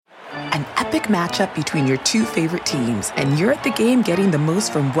An epic matchup between your two favorite teams, and you're at the game getting the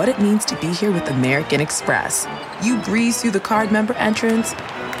most from what it means to be here with American Express. You breeze through the card member entrance,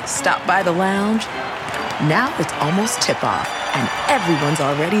 stop by the lounge. Now it's almost tip-off, and everyone's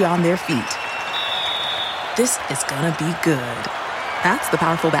already on their feet. This is gonna be good. That's the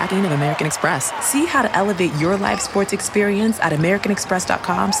powerful backing of American Express. See how to elevate your live sports experience at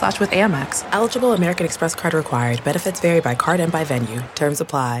americanexpress.com/withAmex. Eligible American Express card required. Benefits vary by card and by venue. Terms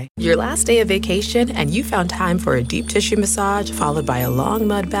apply. Your last day of vacation and you found time for a deep tissue massage followed by a long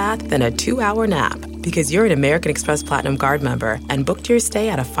mud bath, then a 2-hour nap. Because you're an American Express Platinum Card member and booked your stay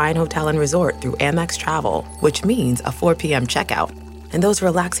at a fine hotel and resort through Amex Travel, which means a 4 p.m. checkout. And those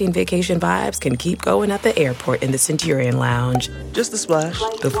relaxing vacation vibes can keep going at the airport in the Centurion Lounge. Just a splash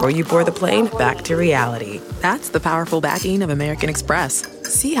before you board the plane back to reality. That's the powerful backing of American Express.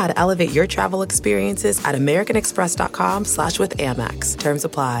 See how to elevate your travel experiences at americanexpress.com/withAmex. Terms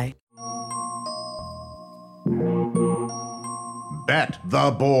apply. Bet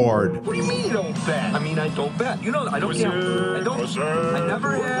the board. What do you mean you don't bet? I mean, I don't bet. You know, I don't gamble. I don't. I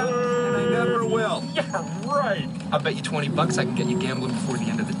never have, and I never will. Yeah, right. I'll bet you $20 I can get you gambling before the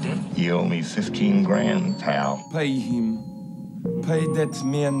end of the day. You owe me 15 grand, pal. Pay him. Pay that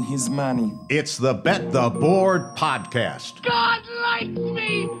man his money. It's the Bet the Board podcast. God likes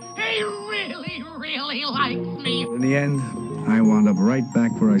me. He really, really likes me. In the end, I wound up right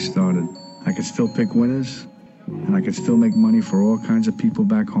back where I started. I could still pick winners, and I could still make money for all kinds of people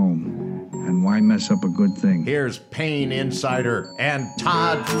back home. And why mess up a good thing? Here's Payne Insider and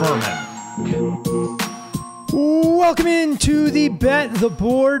Todd Furman. Welcome into the Bet the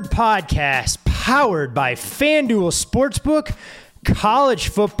Board podcast, powered by FanDuel Sportsbook. College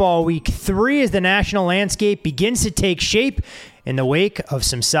football week 3 as the national landscape begins to take shape in the wake of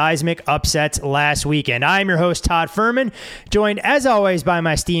some seismic upsets last weekend. I'm your host, Todd Furman, joined as always by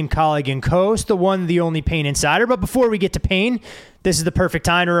my esteemed colleague and co-host, the one, the only Payne Insider. But before we get to Payne, this is the perfect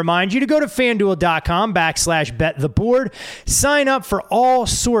time to remind you to go to FanDuel.com/BetTheBoard. Sign up for all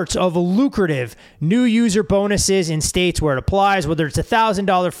sorts of lucrative new user bonuses in states where it applies, whether it's a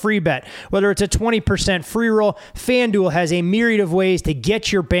 $1,000 free bet, whether it's a 20% free roll. FanDuel has a myriad of ways to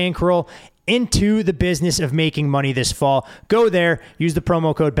get your bankroll into the business of making money this fall. Go there, use the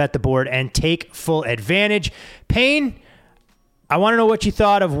promo code BetTheBoard, and take full advantage. Payne, I want to know what you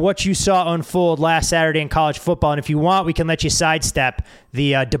thought of what you saw unfold last Saturday in college football, and if you want, we can let you sidestep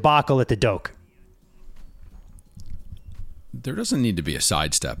the debacle at the Doak. There doesn't need to be a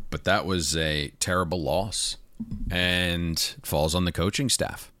sidestep, but that was a terrible loss, and it falls on the coaching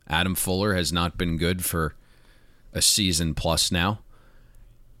staff. Adam Fuller has not been good for a season plus now,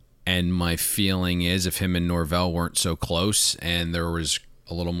 and my feeling is if him and Norvell weren't so close and there was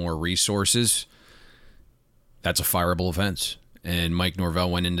a little more resources, that's a fireable offense. And Mike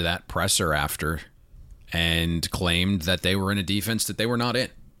Norvell went into that presser after and claimed that they were in a defense that they were not in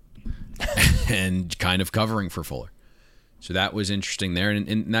and kind of covering for Fuller. So that was interesting there.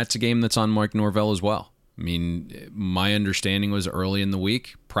 And that's a game that's on Mike Norvell as well. I mean, my understanding was early in the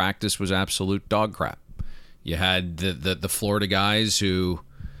week, practice was absolute dog crap. You had the Florida guys who,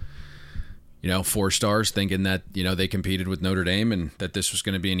 4 stars thinking that, they competed with Notre Dame and that this was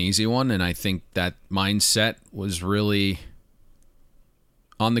going to be an easy one. And I think that mindset was really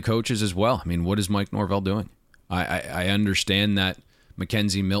on the coaches as well. I mean, what is Mike Norvell doing? I understand that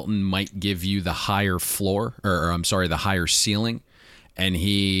Mackenzie Milton might give you the higher floor, the higher ceiling, and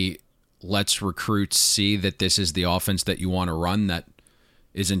he lets recruits see that this is the offense that you want to run, that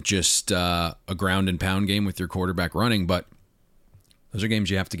isn't just a ground and pound game with your quarterback running, but those are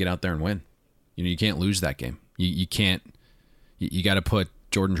games you have to get out there and win. You can't lose that game. You can't. You got to put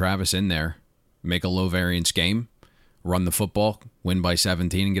Jordan Travis in there, make a low variance game, run the football, win by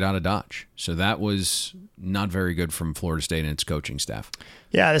 17, and get out of Dodge. So that was not very good from Florida State and its coaching staff.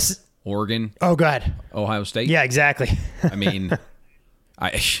 Yeah, Oregon. Oh, go ahead. Ohio State. Yeah, exactly. I mean,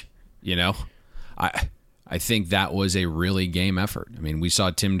 I think that was a really game effort. I mean, we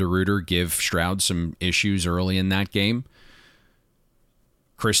saw Tim DeRuyter give Stroud some issues early in that game.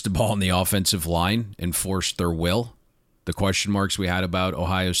 Cristobal and the offensive line enforced their will. The question marks we had about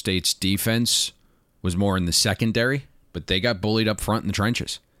Ohio State's defense was more in the secondary, but they got bullied up front in the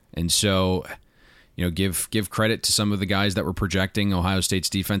trenches. And so, give credit to some of the guys that were projecting Ohio State's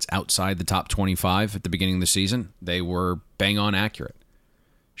defense outside the top 25 at the beginning of the season. They were bang on accurate.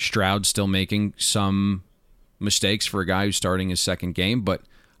 Stroud still making some mistakes for a guy who's starting his second game, but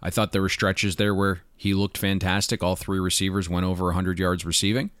I thought there were stretches there where he looked fantastic. All 3 receivers went over 100 yards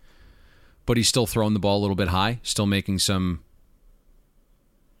receiving, but he's still throwing the ball a little bit high, still making some,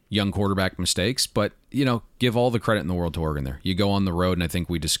 young quarterback mistakes, but, give all the credit in the world to Oregon there. You go on the road, and I think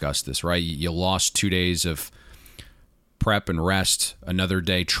we discussed this, right? You lost 2 days of prep and rest, another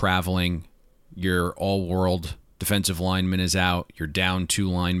day traveling. Your all-world defensive lineman is out. You're down 2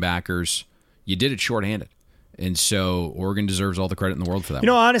 linebackers. You did it shorthanded. And so Oregon deserves all the credit in the world for that.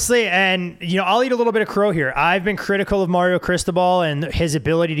 Honestly, and, I'll eat a little bit of crow here. I've been critical of Mario Cristobal and his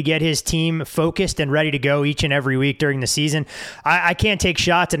ability to get his team focused and ready to go each and every week during the season. I can't take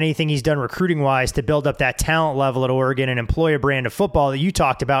shots at anything he's done recruiting-wise to build up that talent level at Oregon and employ a brand of football that you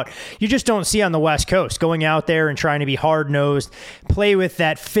talked about. You just don't see on the West Coast, going out there and trying to be hard-nosed, play with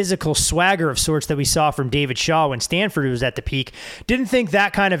that physical swagger of sorts that we saw from David Shaw when Stanford was at the peak. Didn't think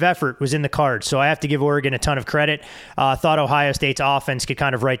that kind of effort was in the cards, so I have to give Oregon a ton of credit. Thought Ohio State's offense could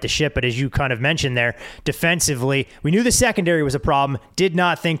kind of right the ship, but as you kind of mentioned there, defensively, we knew the secondary was a problem. Did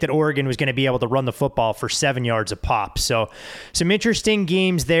not think that Oregon was going to be able to run the football for 7 yards a pop. So some interesting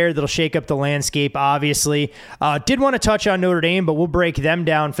games there that'll shake up the landscape, obviously. Did want to touch on Notre Dame, but we'll break them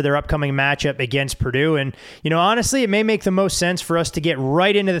down for their upcoming matchup against Purdue. And, honestly, it may make the most sense for us to get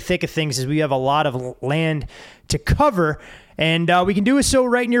right into the thick of things as we have a lot of land to cover. And we can do so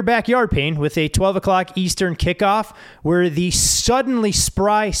right in your backyard, Payne, with a 12 o'clock Eastern kickoff where the suddenly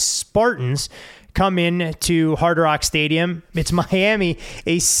spry Spartans come in to Hard Rock Stadium. It's Miami,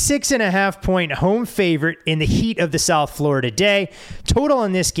 a 6.5-point home favorite in the heat of the South Florida day. Total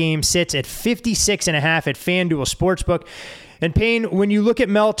in this game sits at 56.5 at FanDuel Sportsbook. And Payne, when you look at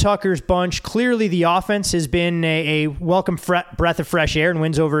Mel Tucker's bunch, clearly the offense has been a welcome breath of fresh air and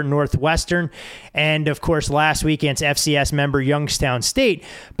wins over Northwestern. And, of course, last week against FCS member Youngstown State.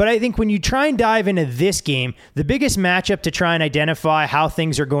 But I think when you try and dive into this game, the biggest matchup to try and identify how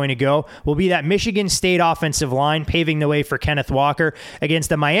things are going to go will be that Michigan State offensive line paving the way for Kenneth Walker against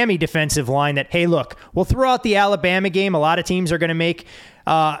the Miami defensive line that, hey, look, we'll throw out the Alabama game. A lot of teams are going to make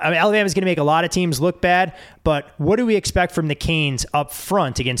Alabama's going to make a lot of teams look bad, but what do we expect from the Canes up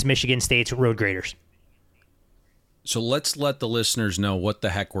front against Michigan State's road graders? So let's let the listeners know what the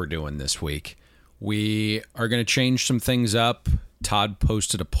heck we're doing this week. We are going to change some things up. Todd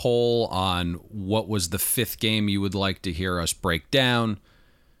posted a poll on what was the 5th game you would like to hear us break down.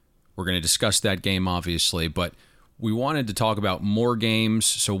 We're going to discuss that game, obviously, but we wanted to talk about more games.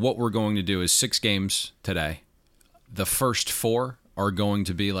 So what we're going to do is 6 games today. The first 4 are going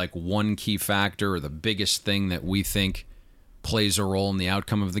to be like one key factor or the biggest thing that we think plays a role in the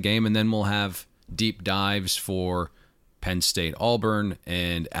outcome of the game. And then we'll have deep dives for Penn State, Auburn,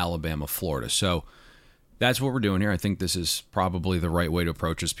 and Alabama, Florida. So that's what we're doing here. I think this is probably the right way to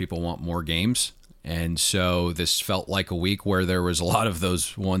approach this. People want more games. And so this felt like a week where there was a lot of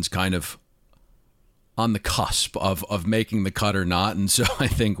those ones kind of on the cusp of making the cut or not. And so I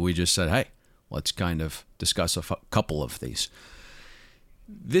think we just said, hey, let's kind of discuss a couple of these.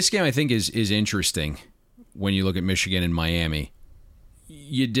 This game, I think, is interesting when you look at Michigan and Miami.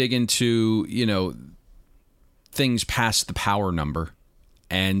 You dig into, things past the power number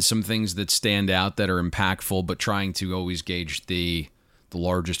and some things that stand out that are impactful, but trying to always gauge the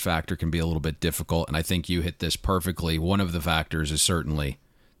largest factor can be a little bit difficult. And I think you hit this perfectly. One of the factors is certainly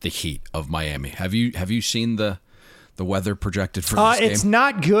the heat of Miami. Have you seen the weather projected for this game? It's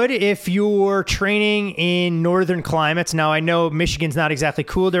not good if you're training in northern climates. Now, I know Michigan's not exactly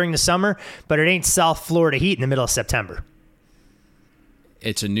cool during the summer, but it ain't South Florida heat in the middle of September.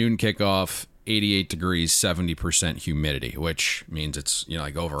 It's a noon kickoff, 88 degrees, 70% humidity, which means it's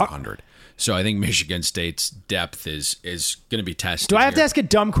like over 100. So I think Michigan State's depth is going to be tested. Do I have to ask a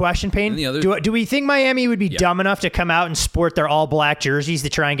dumb question, Payne? Do we think Miami would be dumb enough to come out and sport their all-black jerseys to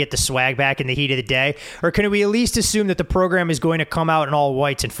try and get the swag back in the heat of the day? Or can we at least assume that the program is going to come out in all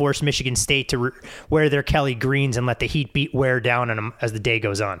whites and force Michigan State to wear their Kelly greens and let the heat wear down on them as the day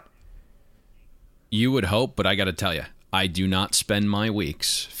goes on? You would hope, but I got to tell you, I do not spend my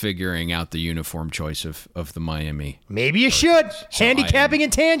weeks figuring out the uniform choice of the Miami. Maybe you should. So handicapping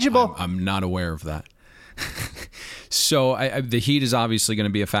intangible. I'm not aware of that. So the heat is obviously going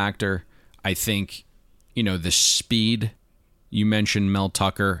to be a factor. I think, the speed. You mentioned Mel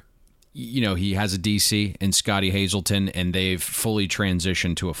Tucker. He has a DC in Scotty Hazelton, and they've fully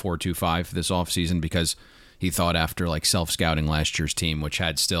transitioned to a 4-2-5 this offseason because he thought after self-scouting last year's team, which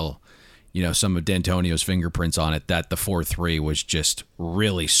had still some of D'Antonio's fingerprints on it, that the 4-3 was just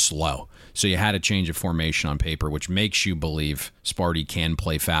really slow. So you had a change of formation on paper, which makes you believe Sparty can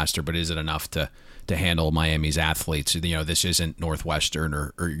play faster, but is it enough to handle Miami's athletes? This isn't Northwestern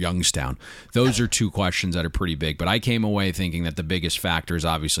or Youngstown. Those are 2 questions that are pretty big, but I came away thinking that the biggest factor is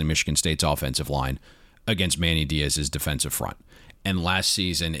obviously Michigan State's offensive line against Manny Diaz's defensive front. And last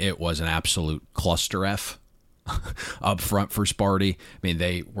season, it was an absolute cluster F up front for Sparty. I mean,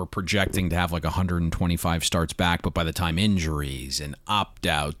 they were projecting to have like 125 starts back, but by the time injuries and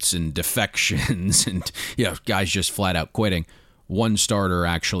opt-outs and defections and guys just flat out quitting, one starter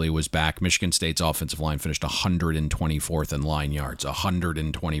actually was back. Michigan State's offensive line finished 124th in line yards,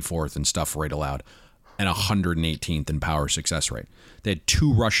 124th in stuff rate allowed, and 118th in power success rate. They had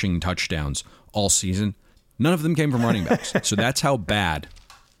 2 rushing touchdowns all season. None of them came from running backs. So that's how bad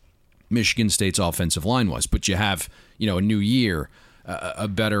Michigan State's offensive line was. But you have, a new year, a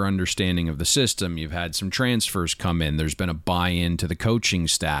better understanding of the system. You've had some transfers come in. There's been a buy-in to the coaching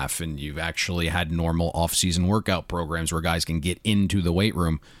staff, and you've actually had normal off-season workout programs where guys can get into the weight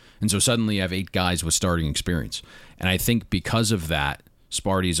room. And so suddenly you have 8 guys with starting experience. And I think because of that,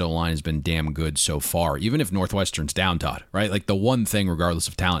 Sparty's O-line has been damn good so far, even if Northwestern's down, Todd, right? Like the one thing, regardless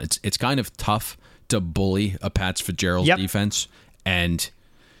of talent, it's kind of tough to bully a Pat Fitzgerald's defense. And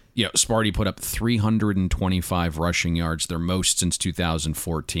Sparty put up 325 rushing yards, their most since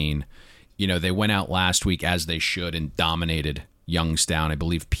 2014. They went out last week, as they should, and dominated Youngstown. I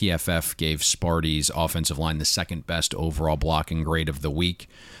believe PFF gave Sparty's offensive line the second best overall blocking grade of the week.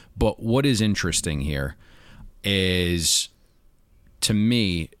 But what is interesting here is, to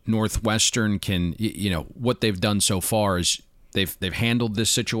me, Northwestern can, what they've done so far is they've handled this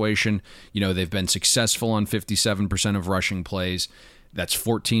situation. They've been successful on 57% of rushing plays. That's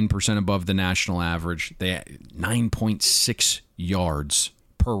 14% above the national average. They had 9.6 yards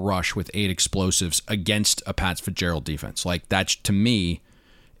per rush with 8 explosives against a Pat Fitzgerald defense. Like, that, to me,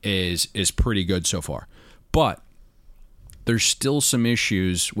 is pretty good so far. But there's still some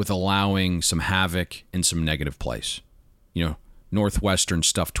issues with allowing some havoc and some negative plays. Northwestern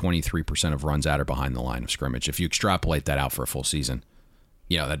stuffed 23% of runs at or behind the line of scrimmage. If you extrapolate that out for a full season,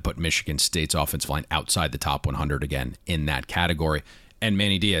 that'd put Michigan State's offensive line outside the top 100 again in that category. And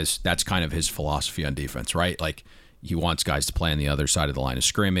Manny Diaz, that's kind of his philosophy on defense, right? Like, he wants guys to play on the other side of the line of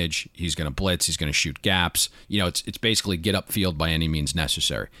scrimmage. He's going to blitz. He's going to shoot gaps. It's basically get upfield by any means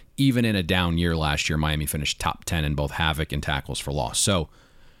necessary. Even in a down year last year, Miami finished top 10 in both havoc and tackles for loss. So,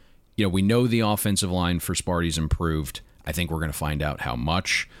 we know the offensive line for Sparty's improved. I think we're going to find out how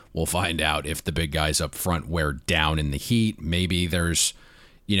much. We'll find out if the big guys up front wear down in the heat. Maybe there's,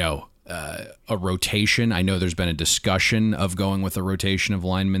 a rotation. I know there's been a discussion of going with a rotation of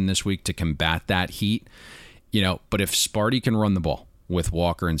linemen this week to combat that heat. But if Sparty can run the ball with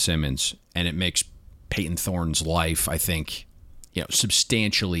Walker and Simmons, and it makes Peyton Thorne's life, I think,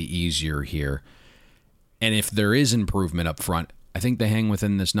 substantially easier here. And if there is improvement up front, I think they hang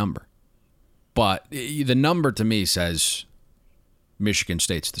within this number. But the number to me says Michigan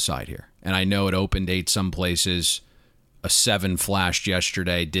State's the side here. And I know it opened 8 some places. A 7 flashed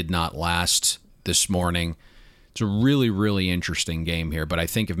yesterday, did not last this morning. It's a really, really interesting game here. But I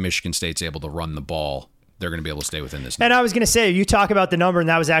think if Michigan State's able to run the ball, they're going to be able to stay within this number. And I was going to say, you talk about the number, and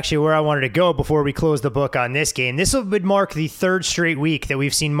that was actually where I wanted to go before we close the book on this game. This would mark the 3rd straight week that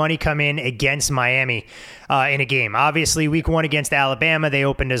we've seen money come in against Miami in a game. Obviously, week 1 against Alabama, they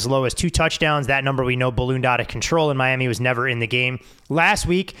opened as low as 2 touchdowns. That number we know ballooned out of control, and Miami was never in the game. Last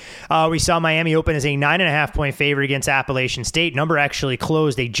week, we saw Miami open as a 9.5-point favorite against Appalachian State. Number actually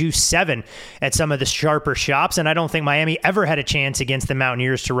closed a juice 7 at some of the sharper shops, and I don't think Miami ever had a chance against the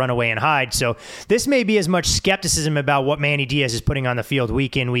Mountaineers to run away and hide. So this may be as much skepticism about what Manny Diaz is putting on the field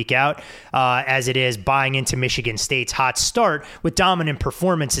week in, week out, as it is buying into Michigan State's hot start with dominant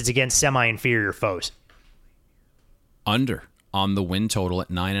performances against semi-inferior foes. Under on the win total at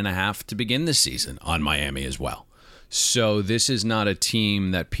 9.5 to begin the season on Miami as well. So this is not a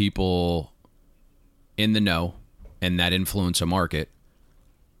team that people in the know and that influence a market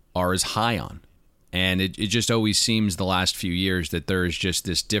are as high on. And it just always seems the last few years that there is just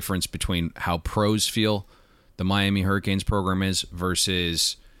this difference between how pros feel the Miami Hurricanes program is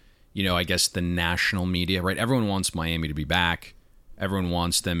versus, I guess the national media, right? Everyone wants Miami to be back. Everyone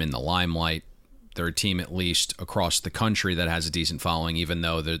wants them in the limelight. They're a team, at least across the country, that has a decent following, even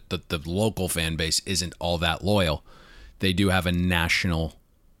though the local fan base isn't all that loyal. They do have a national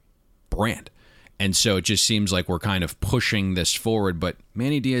brand. And so it just seems like we're kind of pushing this forward. But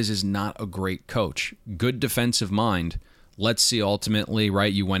Manny Diaz is not a great coach. Good defensive mind. Let's see ultimately,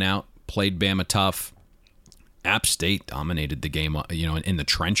 right? You went out, played Bama tough. App State dominated the game, in the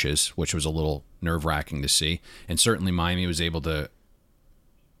trenches, which was a little nerve-wracking to see. And certainly Miami was able to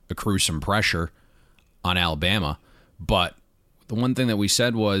accrue some pressure on Alabama. But the one thing that we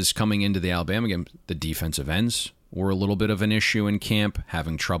said was, coming into the Alabama game, the defensive ends were a little bit of an issue in camp,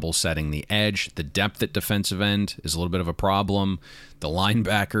 having trouble setting the edge. The depth at defensive end is a little bit of a problem. The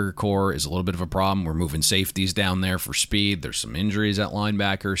linebacker core is a little bit of a problem. We're moving safeties down there for speed. There's some injuries at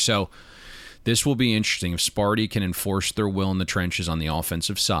linebacker. So This will be interesting. If Sparty can enforce their will in the trenches on the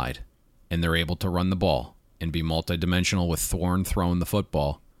offensive side, and they're able to run the ball and be multidimensional with Thorne throwing the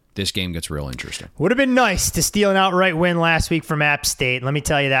football, this game gets real interesting. Would have been nice to steal an outright win last week from App State. Let me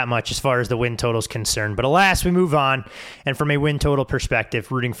tell you that much as far as the win total is concerned. But alas, we move on. And from a win total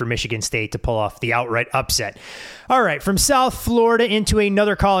perspective, rooting for Michigan State to pull off the outright upset. All right, from South Florida into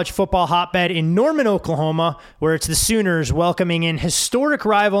another college football hotbed in Norman, Oklahoma, where it's the Sooners welcoming in historic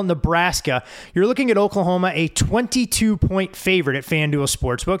rival Nebraska. You're looking at Oklahoma, a 22-point favorite at FanDuel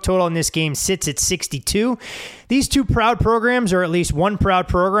Sportsbook. Total in this game sits at 62. These two proud programs, or at least one proud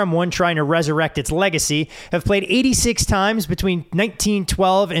program, one trying to resurrect its legacy, have played 86 times between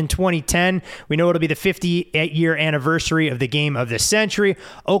 1912 and 2010. We know it'll be the 58-year anniversary of the game of the century.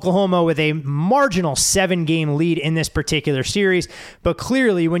 Oklahoma with a marginal 7-game lead in this particular series. But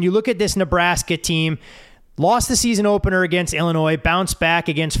clearly, when you look at this Nebraska team, lost the season opener against Illinois, bounced back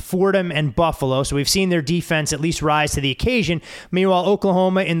against Fordham and Buffalo. So we've seen their defense at least rise to the occasion. Meanwhile,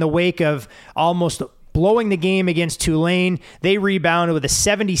 Oklahoma, in the wake of almost blowing the game against Tulane, they rebounded with a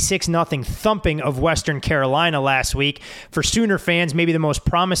 76-0 thumping of Western Carolina last week. For Sooner fans, maybe the most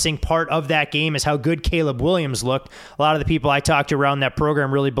promising part of that game is how good Caleb Williams looked. A lot of the people I talked to around that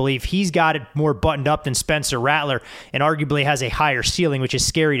program really believe he's got it more buttoned up than Spencer Rattler and arguably has a higher ceiling, which is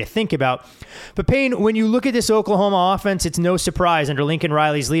scary to think about. But Payne, when you look at this Oklahoma offense, it's no surprise under Lincoln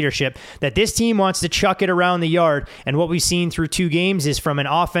Riley's leadership that this team wants to chuck it around the yard. And what we've seen through 2 games is from an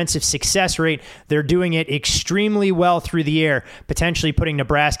offensive success rate, they're doing it extremely well through the air, potentially putting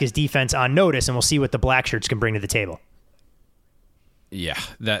Nebraska's defense on notice, and we'll see what the Blackshirts can bring to the table. Yeah,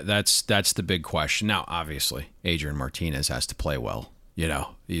 that's the big question. Now, obviously, Adrian Martinez has to play well. You know,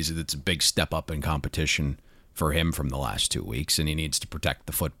 it's a big step up in competition for him from the last 2 weeks, and he needs to protect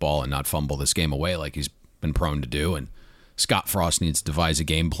the football and not fumble this game away like he's been prone to do. And Scott Frost needs to devise a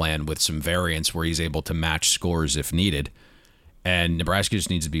game plan with some variance where he's able to match scores if needed. And Nebraska just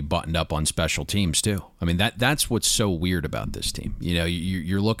needs to be buttoned up on special teams, too. I mean, that's what's so weird about this team. You know,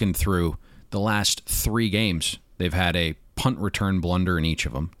 you're looking through the last 3 games. They've had a punt return blunder in each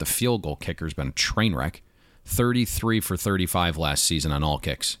of them. The field goal kicker's been a train wreck. 33 for 35 last season on all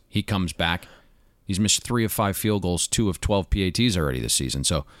kicks. He comes back. He's missed 3 of 5 field goals, 2 of 12 PATs already this season.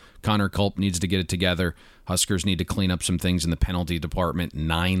 So Connor Culp needs to get it together. Huskers need to clean up some things in the penalty department.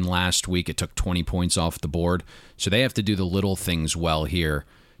 9 last week. It took 20 points off the board. So they have to do the little things well here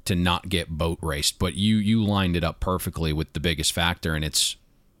to not get boat raced. But you lined it up perfectly with the biggest factor, and it's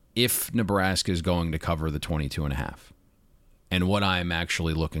if Nebraska is going to cover the 22.5. And what I'm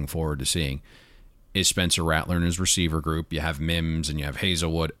actually looking forward to seeing is Spencer Rattler and his receiver group. You have Mims and you have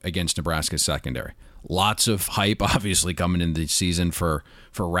Hazelwood against Nebraska's secondary. Lots of hype, obviously, coming into the season for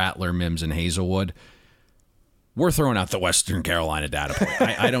Rattler, Mims, and Hazelwood. We're throwing out the Western Carolina data point.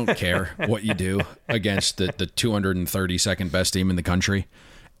 I don't care what you do against the 232nd best team in the country.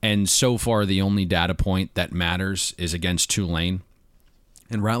 And so far, the only data point that matters is against Tulane.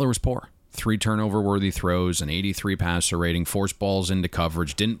 And Rattler was poor. 3 turnover-worthy throws, an 83 passer rating, forced balls into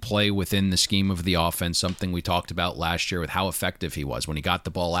coverage, didn't play within the scheme of the offense, something we talked about last year with how effective he was when he got the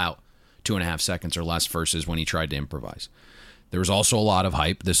ball out 2.5 seconds or less versus when he tried to improvise. There was also a lot of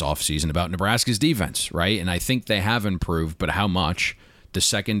hype this offseason about Nebraska's defense, right? And I think they have improved, but how much? The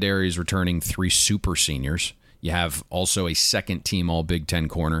secondary is returning 3 super seniors. You have also a second-team All-Big Ten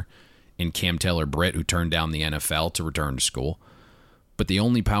corner in Cam Taylor-Britt, who turned down the NFL to return to school. But the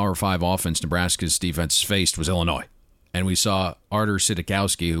only Power 5 offense Nebraska's defense faced was Illinois. And we saw Artur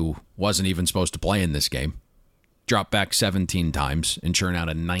Sitakowski, who wasn't even supposed to play in this game, drop back 17 times and churn out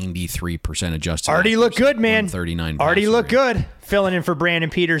a 93% adjusted. Already looked good, man. 39. Already looked good. Filling in for Brandon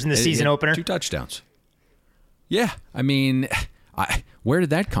Peters in the season opener. 2 touchdowns. Yeah, I mean, where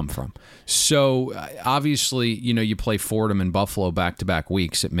did that come from? So obviously, you know, you play Fordham and Buffalo back-to-back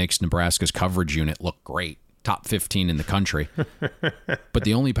weeks. It makes Nebraska's coverage unit look great. Top 15 in the country. But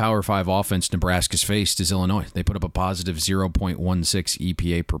the only Power 5 offense Nebraska's faced is Illinois. They put up a positive 0.16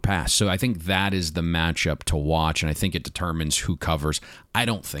 EPA per pass. So I think that is the matchup to watch, and I think it determines who covers. I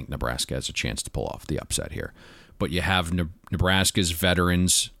don't think Nebraska has a chance to pull off the upset here. But you have Nebraska's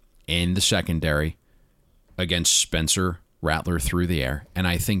veterans in the secondary against Spencer Rattler through the air, and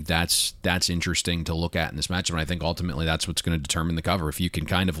I think that's interesting to look at in this matchup, and I think ultimately that's what's going to determine the cover. If you can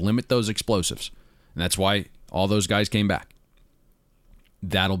kind of limit those explosives, and that's why all those guys came back.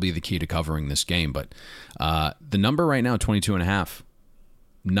 That'll be the key to covering this game. But the number right now, 22.5,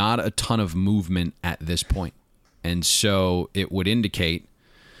 not a ton of movement at this point. And so it would indicate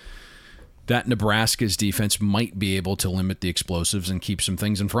that Nebraska's defense might be able to limit the explosives and keep some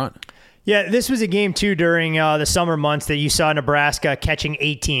things in front. Yeah, this was a game, too, during the summer months that you saw Nebraska catching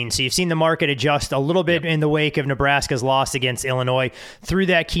 18. So you've seen the market adjust a little bit in the wake of Nebraska's loss against Illinois through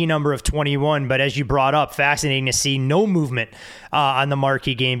that key number of 21. But as you brought up, fascinating to see no movement on the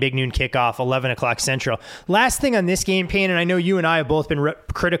marquee game, big noon kickoff, 11 o'clock Central. Last thing on this game, Payne, and I know you and I have both been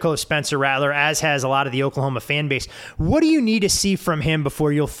critical of Spencer Rattler, as has a lot of the Oklahoma fan base. What do you need to see from him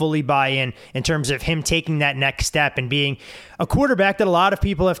before you'll fully buy in terms of him taking that next step and being a quarterback that a lot of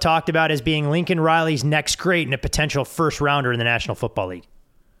people have talked about as being Lincoln Riley's next great and a potential first rounder in the National Football League?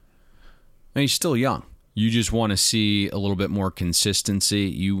 And he's still young. You just want to see a little bit more consistency.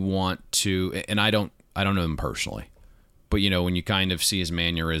 You want to, and I don't know him personally, but when you kind of see his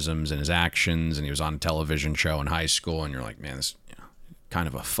mannerisms and his actions, and he was on a television show in high school, and you're like, man, this kind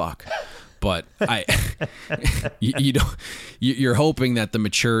of a fuck. But you're hoping that the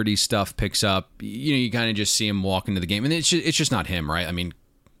maturity stuff picks up. You kind of just see him walk into the game, and it's just not him, right? I mean,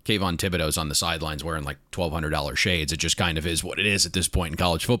 Kayvon Thibodeau's on the sidelines wearing like $1,200 shades. It just kind of is what it is at this point in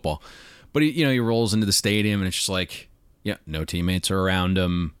college football. But he rolls into the stadium, and it's just like, no teammates are around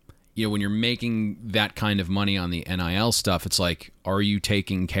him. When you're making that kind of money on the NIL stuff, it's like, are you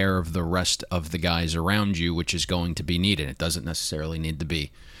taking care of the rest of the guys around you, which is going to be needed? It doesn't necessarily need to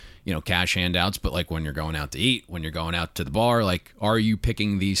be, cash handouts, but like when you're going out to eat, when you're going out to the bar, like, are you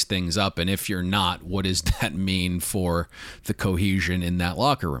picking these things up? And if you're not, what does that mean for the cohesion in that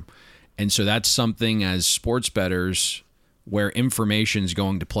locker room? And so that's something as sports bettors where information is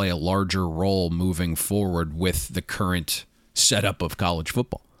going to play a larger role moving forward with the current setup of college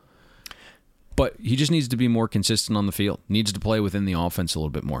football. But he just needs to be more consistent on the field, needs to play within the offense a little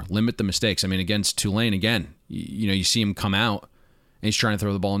bit more, limit the mistakes. I mean, against Tulane, again, you see him come out and he's trying to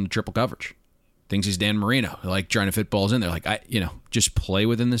throw the ball into triple coverage. Thinks he's Dan Marino, like trying to fit balls in there. Like, just play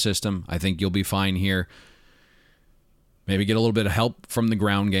within the system. I think you'll be fine here. Maybe get a little bit of help from the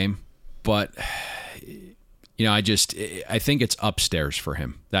ground game. But, I think it's upstairs for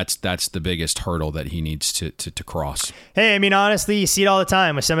him. That's the biggest hurdle that he needs to cross. Hey, I mean, honestly, you see it all the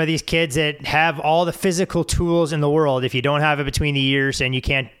time with some of these kids that have all the physical tools in the world. If you don't have it between the ears and you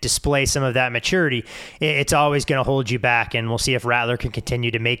can't display some of that maturity, it's always going to hold you back. And we'll see if Rattler can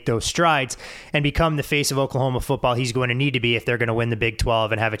continue to make those strides and become the face of Oklahoma football he's going to need to be if they're going to win the Big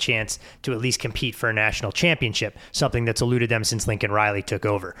 12 and have a chance to at least compete for a national championship, something that's eluded them since Lincoln Riley took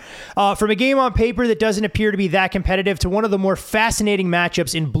over. From a game on paper that doesn't appear to be that competitive to one of the more fascinating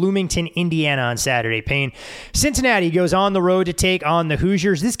matchups in Bloomington, Indiana on Saturday, Payne. Cincinnati goes on the road to take on the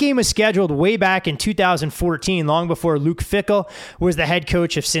Hoosiers. This game was scheduled way back in 2014, long before Luke Fickell was the head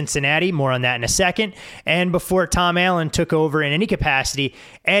coach of Cincinnati. More on that in a second. And before Tom Allen took over in any capacity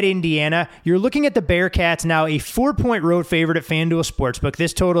at Indiana. You're looking at the Bearcats now a 4-point road favorite at FanDuel Sportsbook.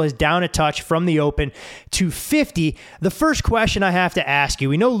 This total is down a touch from the open to 50. The first question I have to ask you,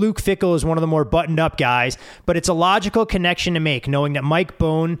 we know Luke Fickell is one of the more buttoned up guys, but it's a logical connection to make, knowing that Mike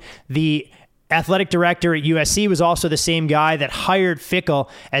Bone, the athletic director at USC, was also the same guy that hired Fickell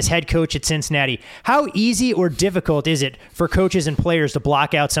as head coach at Cincinnati. How easy or difficult is it for coaches and players to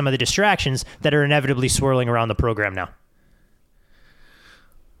block out some of the distractions that are inevitably swirling around the program now?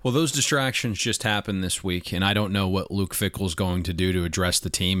 Well, those distractions just happened this week, and I don't know what Luke Fickell's going to do to address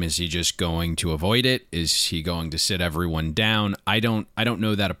the team. Is he just going to avoid it? Is he going to sit everyone down? I don't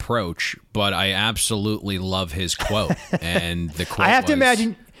know that approach, but I absolutely love his quote. And the quote I have to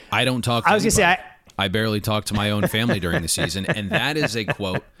imagine. I don't talk to I was going to say, I barely talk to my own family during the season, and that is a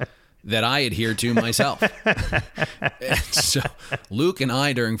quote that I adhere to myself. So Luke and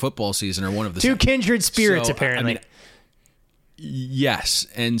I during football season are one of the two kindred spirits, so, apparently. Yes.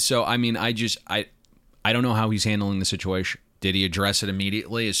 And so, I don't know how he's handling the situation. Did he address it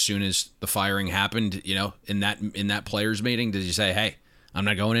immediately as soon as the firing happened, in that players meeting? Did he say, hey, I'm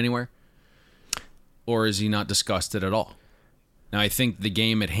not going anywhere? Or is he not discussed it at all? Now, I think the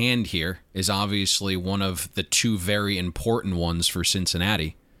game at hand here is obviously one of the two very important ones for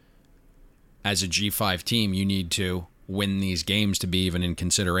Cincinnati. As a G5 team, you need to win these games to be even in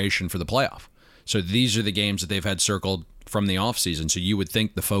consideration for the playoff. So these are the games that they've had circled from the offseason, so you would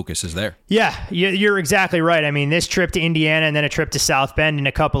think the focus is there. Yeah, you're exactly right. I mean, this trip to Indiana and then a trip to South Bend in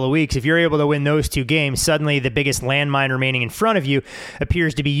a couple of weeks, if you're able to win those two games, suddenly the biggest landmine remaining in front of you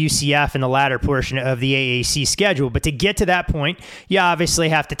appears to be UCF in the latter portion of the AAC schedule. But to get to that point, you obviously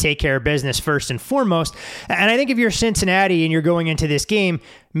have to take care of business first and foremost. And I think if you're Cincinnati and you're going into this game,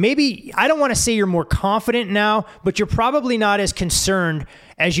 maybe, I don't want to say you're more confident now, but you're probably not as concerned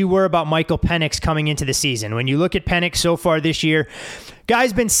as you were about Michael Penix coming into the season. When you look at Penix so so far this year.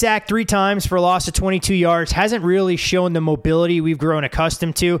 Guy's been sacked 3 times for a loss of 22 yards. Hasn't really shown the mobility we've grown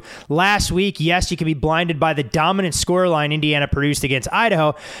accustomed to. Last week, yes, you can be blinded by the dominant scoreline Indiana produced against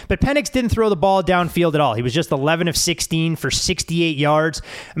Idaho, but Penix didn't throw the ball downfield at all. He was just 11 of 16 for 68 yards.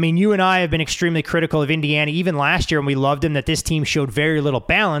 I mean, you and I have been extremely critical of Indiana, even last year when we loved him, that this team showed very little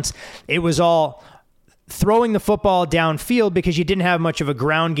balance. It was all throwing the football downfield because you didn't have much of a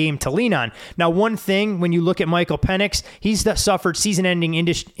ground game to lean on. Now, one thing, when you look at Michael Penix, he's suffered season-ending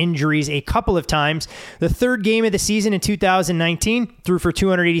injuries a couple of times. The third game of the season in 2019, threw for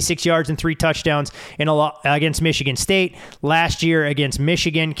 286 yards and 3 touchdowns against Michigan State. Last year against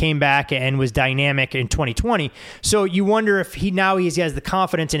Michigan, came back and was dynamic in 2020. So you wonder if he has the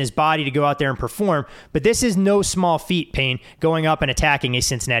confidence in his body to go out there and perform. But this is no small feat, Payne, going up and attacking a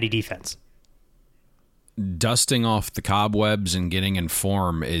Cincinnati defense. Dusting off the cobwebs and getting in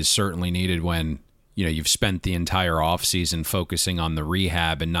form is certainly needed when, you've spent the entire offseason focusing on the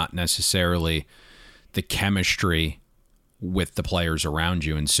rehab and not necessarily the chemistry with the players around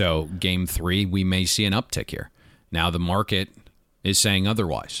you. And so game 3, we may see an uptick here. Now the market is saying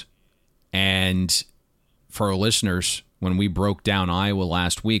otherwise. And for our listeners, when we broke down Iowa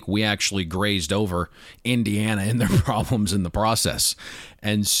last week, we actually grazed over Indiana and their problems in the process.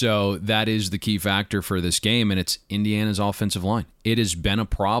 And so that is the key factor for this game, and it's Indiana's offensive line. It has been a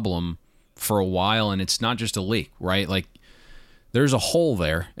problem for a while, and it's not just a leak, right? Like, there's a hole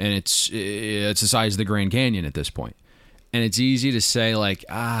there, and it's the size of the Grand Canyon at this point. And it's easy to say, like,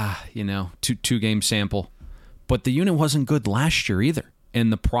 two-game sample. But the unit wasn't good last year either,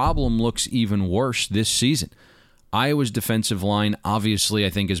 and the problem looks even worse this season. Iowa's defensive line, obviously, I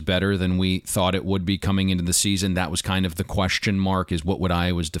think is better than we thought it would be coming into the season. That was kind of the question mark, is what would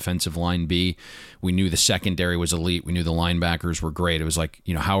Iowa's defensive line be? We knew the secondary was elite. We knew the linebackers were great. It was like,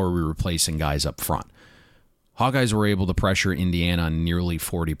 how are we replacing guys up front? Hawkeyes were able to pressure Indiana on nearly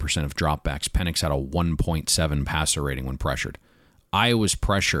 40% of dropbacks. Penix had a 1.7 passer rating when pressured. Iowa's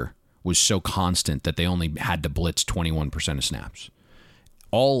pressure was so constant that they only had to blitz 21% of snaps.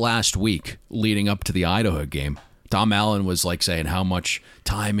 All last week, leading up to the Idaho game, Tom Allen was like saying how much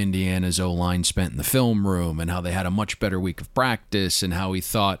time Indiana's O-line spent in the film room and how they had a much better week of practice and how he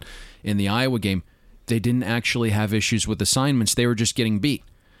thought in the Iowa game they didn't actually have issues with assignments. They were just getting beat.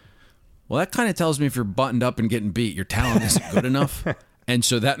 Well, that kind of tells me if you're buttoned up and getting beat, your talent isn't good enough. And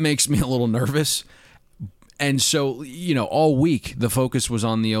so that makes me a little nervous. And so, all week the focus was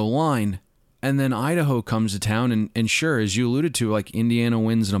on the O-line. And then Idaho comes to town, and sure, as you alluded to, like Indiana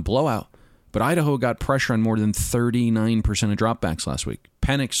wins in a blowout. But Idaho got pressure on more than 39% of dropbacks last week.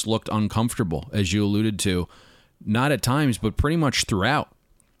 Penix looked uncomfortable, as you alluded to, not at times, but pretty much throughout.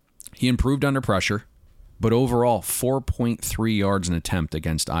 He improved under pressure, but overall, 4.3 yards an attempt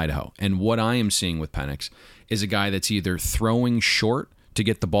against Idaho. And what I am seeing with Penix is a guy that's either throwing short to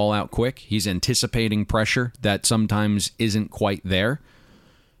get the ball out quick. He's anticipating pressure that sometimes isn't quite there.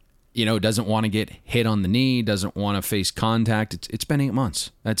 Doesn't want to get hit on the knee, doesn't want to face contact. It's been 8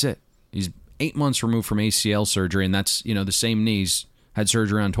 months. That's it. He's 8 months removed from ACL surgery, and that's, the same knees, had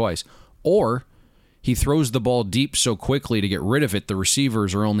surgery on twice. Or he throws the ball deep so quickly to get rid of it, the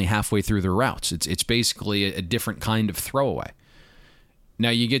receivers are only halfway through their routes. It's basically a different kind of throwaway. Now,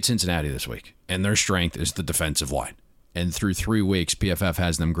 you get Cincinnati this week, and their strength is the defensive line. And through 3 weeks, PFF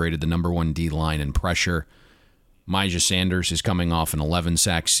has them graded the number 1 D-line in pressure. Myjah Sanders is coming off an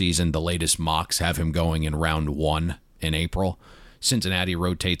 11-sack season. The latest mocks have him going in round 1 in April. Cincinnati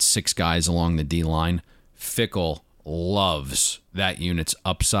rotates 6 guys along the D-line. Fickell loves that unit's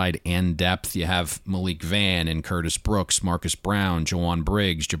upside and depth. You have Malik Vann and Curtis Brooks, Marcus Brown, Jawan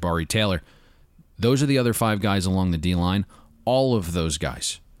Briggs, Jabari Taylor. Those are the other 5 guys along the D-line. All of those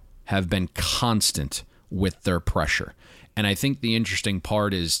guys have been constant with their pressure. And I think the interesting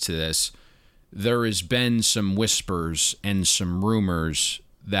part is to this, there has been some whispers and some rumors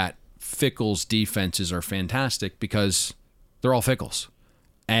that Fickell's defenses are fantastic because they're all Fickell's.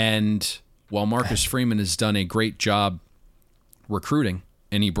 And while Marcus Freeman has done a great job recruiting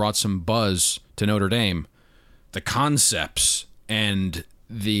and he brought some buzz to Notre Dame, the concepts and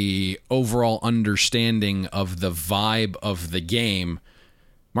the overall understanding of the vibe of the game,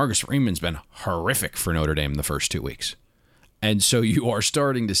 Marcus Freeman's been horrific for Notre Dame the first 2 weeks. And so you are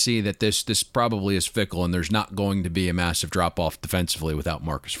starting to see that this probably is Fickell, and there's not going to be a massive drop-off defensively without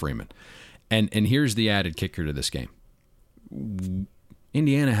Marcus Freeman. And here's the added kicker to this game.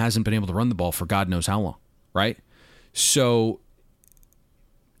 Indiana hasn't been able to run the ball for God knows how long, right? So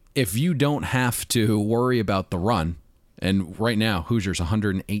if you don't have to worry about the run, and right now Hoosiers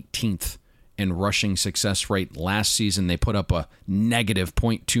 118th in rushing success rate. Last season they put up a negative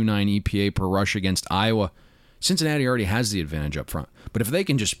 .29 EPA per rush against Iowa. Cincinnati already has the advantage up front. But if they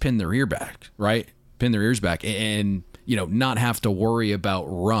can just pin their ears back and not have to worry about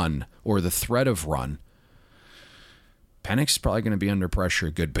run or the threat of run, Penix is probably going to be under pressure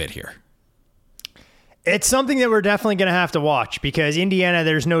a good bit here. It's something that we're definitely going to have to watch because Indiana,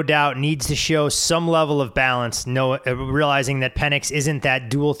 there's no doubt, needs to show some level of balance, realizing that Penix isn't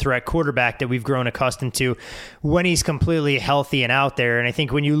that dual threat quarterback that we've grown accustomed to when he's completely healthy and out there. And I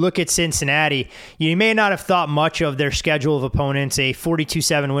think when you look at Cincinnati, you may not have thought much of their schedule of opponents. A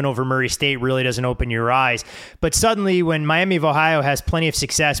 42-7 win over Murray State really doesn't open your eyes. But suddenly, when Miami of Ohio has plenty of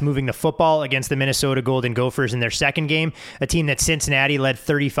success moving the football against the Minnesota Golden Gophers in their second game, a team that Cincinnati led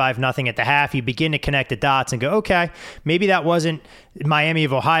 35-0 at the half, you begin to connect the dots and go, okay, maybe that wasn't Miami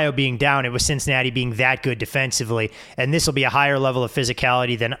of Ohio being down. It was Cincinnati being that good defensively. And this will be a higher level of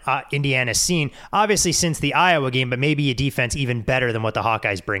physicality than Indiana's seen, obviously since the Iowa game, but maybe a defense even better than what the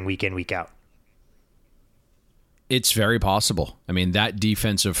Hawkeyes bring week in, week out. It's very possible. I mean, that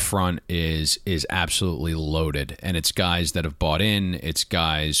defensive front is absolutely loaded, and it's guys that have bought in. It's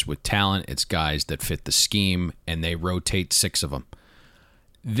guys with talent. It's guys that fit the scheme, and they rotate 6 of them.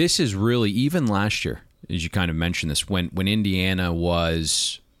 This is really, even last year, as you kind of mentioned this, when Indiana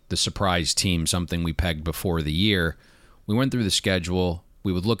was the surprise team, something we pegged before the year, we went through the schedule,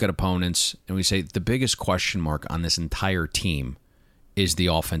 we would look at opponents, and we say the biggest question mark on this entire team is the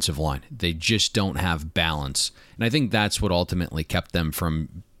offensive line. They just don't have balance. And I think that's what ultimately kept them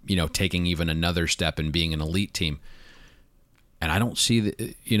from, taking even another step and being an elite team. And I don't see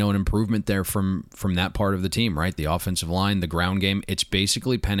an improvement there from that part of the team, right? The offensive line, the ground game, it's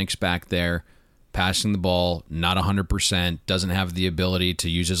basically Penix back there, passing the ball, not 100%, doesn't have the ability to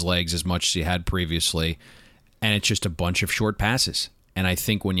use his legs as much as he had previously, and it's just a bunch of short passes. And I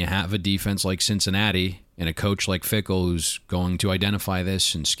think when you have a defense like Cincinnati and a coach like Fickell who's going to identify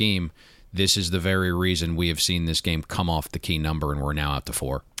this and scheme, this is the very reason we have seen this game come off the key number and we're now out to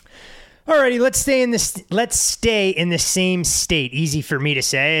 4. Alrighty, let's stay in the same state. Easy for me to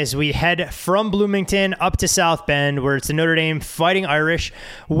say as we head from Bloomington up to South Bend, where it's the Notre Dame Fighting Irish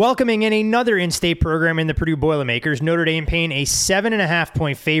welcoming in another in-state program in the Purdue Boilermakers. Notre Dame paying a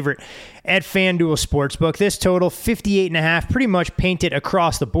 7.5-point favorite at FanDuel Sportsbook. This total, 58.5, pretty much painted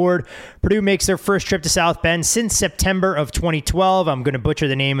across the board. Purdue makes their first trip to South Bend since September of 2012. I'm going to butcher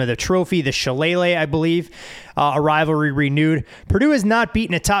the name of the trophy, the Shillelagh, I believe. A rivalry renewed. Purdue has not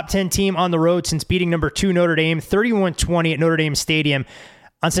beaten a top 10 team on the road since beating number 2 Notre Dame 31-20 at Notre Dame Stadium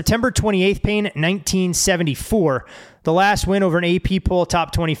on September 28th, Payne, 1974. The last win over an AP poll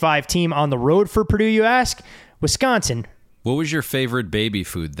top 25 team on the road for Purdue, you ask? Wisconsin. What was your favorite baby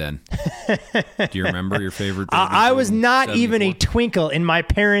food then? Do you remember your favorite baby food? I was not even a twinkle in my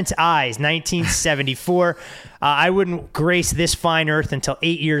parents' eyes. 1974. I wouldn't grace this fine earth until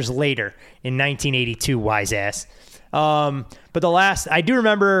 8 years later in 1982, wise ass. But I do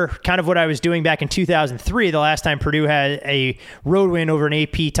remember kind of what I was doing back in 2003, the last time Purdue had a road win over an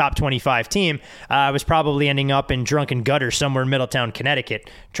AP top 25 team. I was probably ending up in drunken gutters somewhere in Middletown, Connecticut,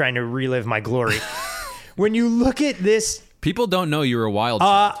 trying to relive my glory. When you look at this... People don't know you're a wild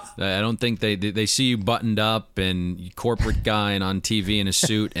child. I don't think they see you buttoned up and corporate guy and on TV in a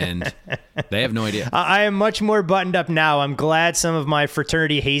suit, and they have no idea. I am much more buttoned up now. I'm glad some of my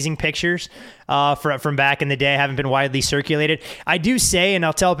fraternity hazing pictures from back in the day haven't been widely circulated. I do say, and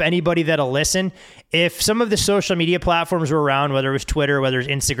I'll tell anybody that'll listen, if some of the social media platforms were around, whether it was Twitter, whether it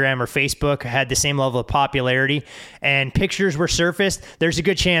was Instagram or Facebook, had the same level of popularity and pictures were surfaced, there's a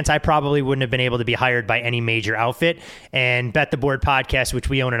good chance I probably wouldn't have been able to be hired by any major outfit. And Bet the Board podcast, which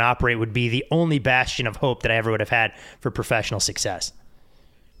we own and operate, would be the only bastion of hope that I ever would have had for professional success.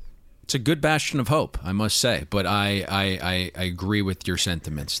 It's a good bastion of hope, I must say, but I agree with your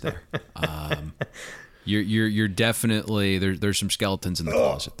sentiments there. You're definitely there's some skeletons in the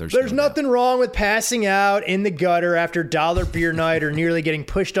closet. There's nothing wrong with passing out in the gutter after dollar beer night or nearly getting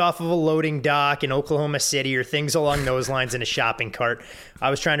pushed off of a loading dock in Oklahoma City or things along those lines in a shopping cart. I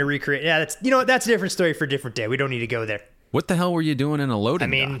was trying to recreate. Yeah, that's a different story for a different day. We don't need to go there. What the hell were you doing in a loading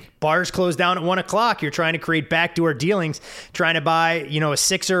dock? Bars close down at 1 o'clock. You're trying to create backdoor dealings, trying to buy, a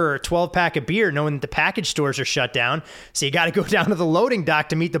 6er or a 12-pack of beer, knowing that the package stores are shut down. So you got to go down to the loading dock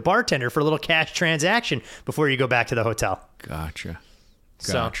to meet the bartender for a little cash transaction before you go back to the hotel. Gotcha.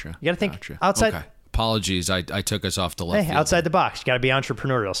 So you got to think outside. Okay. Apologies, I took us off the left field. Outside the box. You got to be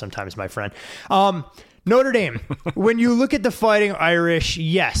entrepreneurial sometimes, my friend. Notre Dame, when you look at the Fighting Irish,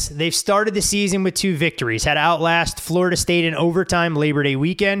 yes, they've started the season with 2 victories, had to outlast Florida State in overtime Labor Day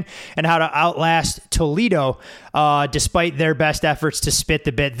weekend, and how to outlast Toledo despite their best efforts to spit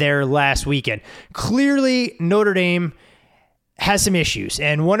the bit there last weekend. Clearly, Notre Dame has some issues.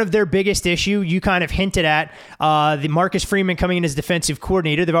 And one of their biggest issue, you kind of hinted at, the Marcus Freeman coming in as defensive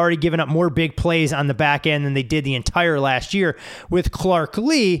coordinator. They've already given up more big plays on the back end than they did the entire last year with Clark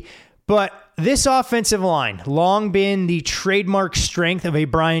Lee. But this offensive line, long been the trademark strength of a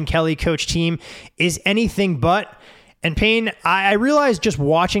Brian Kelly coach team, is anything but. And Payne, I realized just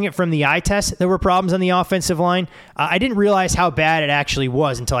watching it from the eye test, there were problems on the offensive line. I didn't realize how bad it actually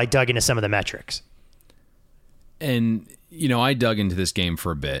was until I dug into some of the metrics. And, you know, I dug into this game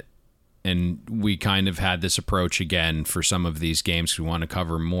for a bit, and we kind of had this approach again for some of these games. We want to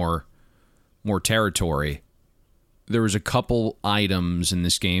cover more territory. There was a couple items in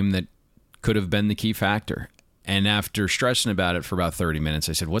this game that could have been the key factor. And after stressing about it for about 30 minutes,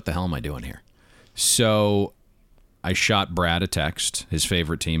 I said, what the hell am I doing here? So I shot Brad a text. His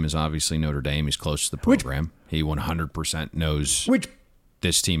favorite team is obviously Notre Dame. He's close to the program. He 100% knows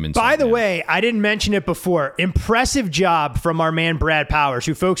this team inside. By the way, I didn't mention it before. Impressive job from our man Brad Powers,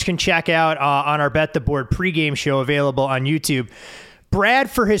 who folks can check out on our Bet the Board pregame show available on YouTube.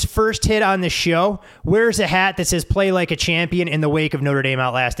 Brad, for his first hit on the show, wears a hat that says "Play like a champion" in the wake of Notre Dame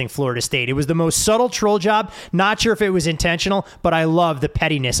outlasting Florida State. It was the most subtle troll job. Not sure if it was intentional, but I love the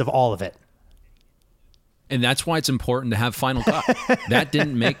pettiness of all of it. And that's why it's important to have Final Cut. That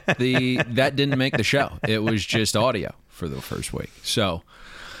didn't make the show. It was just audio for the first week. So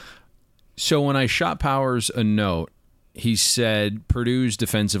when I shot Powers a note, he said Purdue's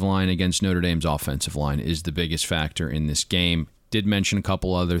defensive line against Notre Dame's offensive line is the biggest factor in this game. Did mention a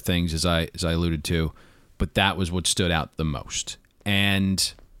couple other things as I alluded to, but that was what stood out the most.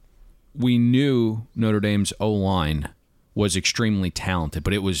 And we knew Notre Dame's O-line was extremely talented,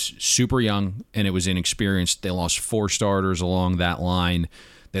 but it was super young and it was inexperienced. They lost 4 starters along that line.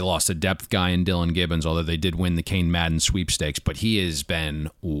 They lost a depth guy in Dylan Gibbons, although they did win the Kane Madden sweepstakes, but he has been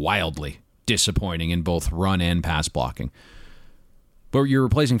wildly disappointing in both run and pass blocking. But you're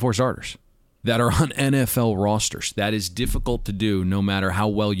replacing 4 starters that are on NFL rosters. That is difficult to do no matter how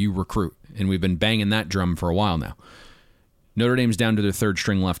well you recruit. And we've been banging that drum for a while now. Notre Dame's down to their 3rd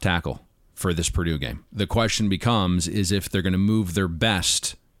string left tackle for this Purdue game. The question becomes is if they're going to move their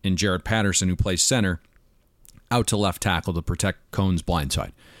best in Jarrett Patterson, who plays center, out to left tackle to protect Cohn's blind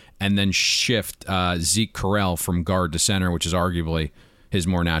side, and then shift Zeke Correll from guard to center, which is arguably his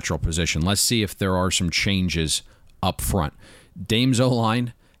more natural position. Let's see if there are some changes up front. Dame's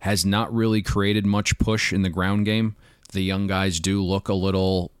O-line has not really created much push in the ground game. The young guys do look a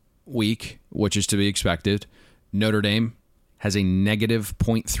little weak, which is to be expected. Notre Dame has a negative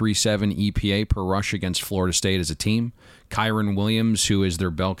 .37 EPA per rush against Florida State as a team. Kyron Williams, who is their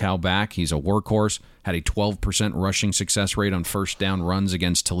bell cow back, he's a workhorse, had a 12% rushing success rate on first down runs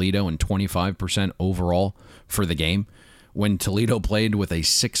against Toledo and 25% overall for the game. When Toledo played with a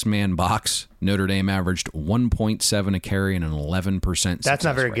 6-man box, Notre Dame averaged 1.7 a carry and an 11% success rate. That's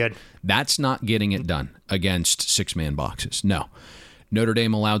not very good. That's not getting it done against 6-man boxes. No. Notre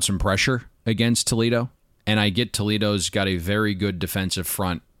Dame allowed some pressure against Toledo, and I get Toledo's got a very good defensive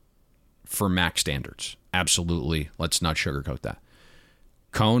front for MAC standards. Absolutely. Let's not sugarcoat that.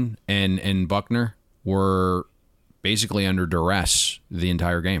 Cohn and Buckner were basically under duress the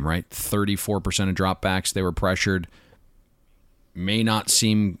entire game, right? 34% of dropbacks, they were pressured. May not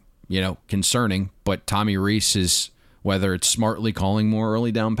seem, concerning, but Tommy Rees is, whether it's smartly calling more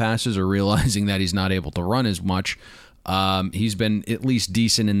early down passes or realizing that he's not able to run as much, he's been at least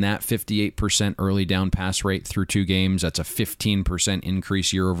decent in that 58% early down pass rate through 2 games. That's a 15%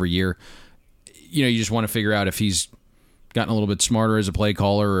 increase year over year. You just want to figure out if he's gotten a little bit smarter as a play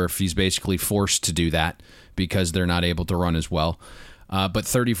caller or if he's basically forced to do that because they're not able to run as well. But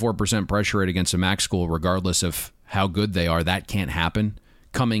 34% pressure rate against a MAC school, regardless of how good they are, that can't happen.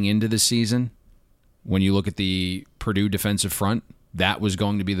 Coming into the season, when you look at the Purdue defensive front, that was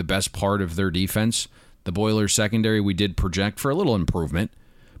going to be the best part of their defense. The Boilers secondary, we did project for a little improvement,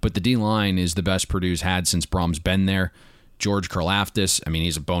 but the D-line is the best Purdue's had since Brom's been there. George Karlaftis,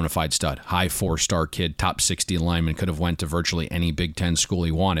 he's a bona fide stud. High 4-star kid, top 60 lineman, could have went to virtually any Big Ten school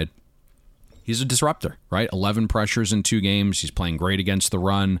he wanted. He's a disruptor, right? 11 pressures in 2 games. He's playing great against the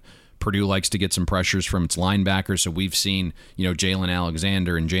run. Purdue likes to get some pressures from its linebackers, so we've seen, Jalen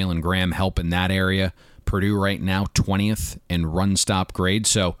Alexander and Jalen Graham help in that area. Purdue right now 20th in run stop grade,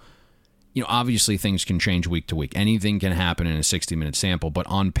 so obviously things can change week to week. Anything can happen in a 60-minute sample, but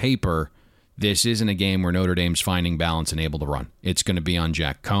on paper, this isn't a game where Notre Dame's finding balance and able to run. It's going to be on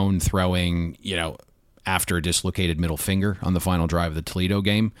Jack Cohn throwing, after a dislocated middle finger on the final drive of the Toledo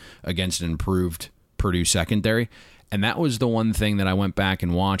game against an improved Purdue secondary. And that was the one thing that I went back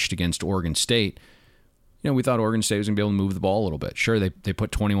and watched against Oregon State. We thought Oregon State was going to be able to move the ball a little bit. Sure, they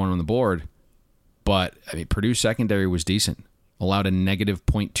put 21 on the board, but Purdue's secondary was decent. allowed a negative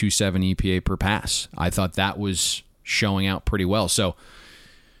 0.27 EPA per pass. I thought that was showing out pretty well. So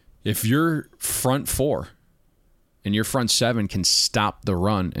if your front four and your front seven can stop the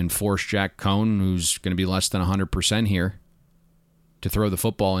run and force Jack Cohn, who's going to be less than 100% here, to throw the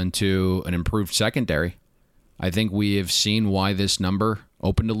football into an improved secondary, I think we have seen why this number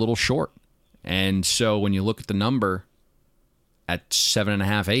opened a little short. And so when you look at the number at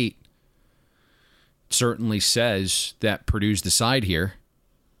 7.5, 8, certainly says that Purdue's the side here.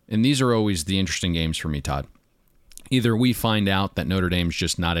 And these are always the interesting games for me, Todd. Either we find out that Notre Dame's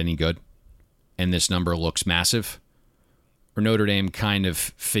just not any good and this number looks massive, or Notre Dame kind of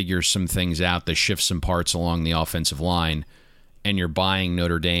figures some things out, they shift some parts along the offensive line, and you're buying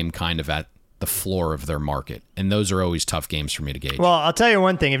Notre Dame kind of at the floor of their market. And those are always tough games for me to gauge. Well, I'll tell you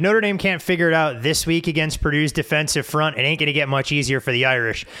one thing. If Notre Dame can't figure it out this week against Purdue's defensive front, it ain't going to get much easier for the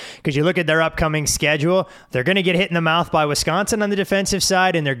Irish. Because you look at their upcoming schedule, they're going to get hit in the mouth by Wisconsin on the defensive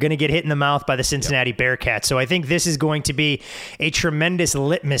side, and they're going to get hit in the mouth by the Cincinnati Bearcats. So I think this is going to be a tremendous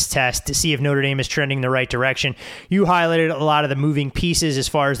litmus test to see if Notre Dame is trending in the right direction. You highlighted a lot of the moving pieces as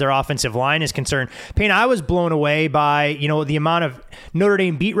far as their offensive line is concerned. Payne, I was blown away by, the amount of Notre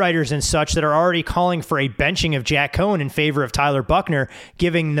Dame beat writers and such that are already calling for a benching of Jack Cohn in favor of Tyler Buchner,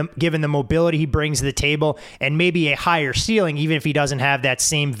 given the mobility he brings to the table and maybe a higher ceiling, even if he doesn't have that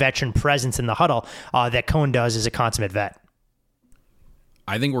same veteran presence in the huddle that Cohn does as a consummate vet.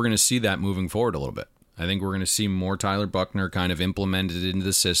 I think we're going to see that moving forward a little bit. I think we're going to see more Tyler Buchner kind of implemented into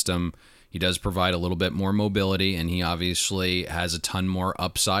the system. He does provide a little bit more mobility, and he obviously has a ton more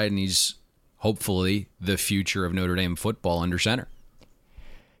upside, and he's hopefully the future of Notre Dame football under center.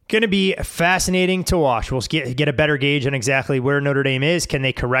 Going to be fascinating to watch. We'll get a better gauge on exactly where Notre Dame is. Can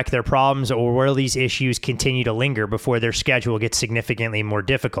they correct their problems, or will these issues continue to linger before their schedule gets significantly more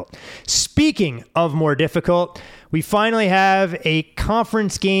difficult? Speaking of more difficult, we finally have a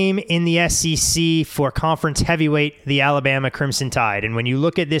conference game in the SEC for conference heavyweight, the Alabama Crimson Tide. And when you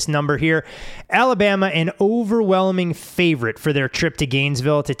look at this number here, Alabama an overwhelming favorite for their trip to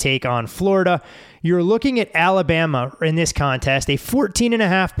Gainesville to take on Florida. You're looking at Alabama in this contest, a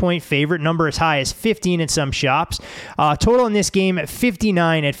 14.5-point favorite, number as high as 15 at some shops. Total in this game at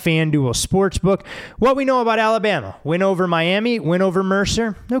 59 at FanDuel Sportsbook. What we know about Alabama: win over Miami, win over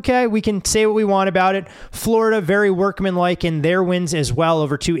Mercer. Okay, we can say what we want about it. Florida, very workmanlike in their wins as well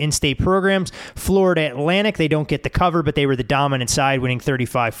over two in-state programs. Florida Atlantic, they don't get the cover, but they were the dominant side, winning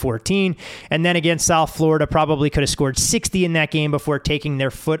 35-14. And then against South Florida, probably could have scored 60 in that game before taking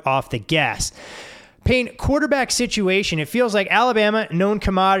their foot off the gas. Payne, quarterback situation, it feels like Alabama, known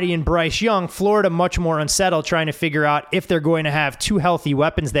commodity in Bryce Young, Florida much more unsettled, trying to figure out if they're going to have two healthy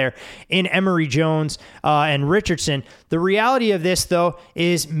weapons there in Emory Jones and Richardson. The reality of this, though,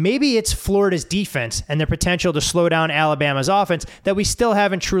 is maybe it's Florida's defense and their potential to slow down Alabama's offense that we still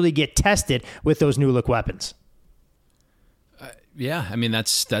haven't truly get tested with those new-look weapons. Yeah, I mean,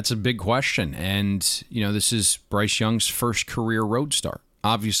 that's a big question. And, this is Bryce Young's first career road start.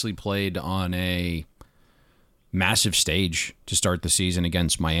 Obviously played on a massive stage to start the season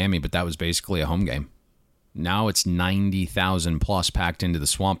against Miami, but that was basically a home game. Now it's 90,000 plus packed into the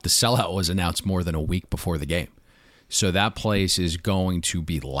Swamp. The sellout was announced more than a week before the game. So that place is going to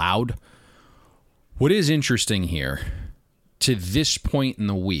be loud. What is interesting here, to this point in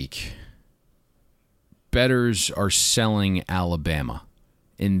the week, bettors are selling Alabama.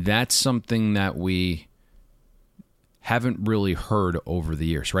 And that's something that we haven't really heard over the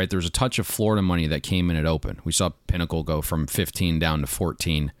years, right? There's a touch of Florida money that came in at open. We saw Pinnacle go from 15 down to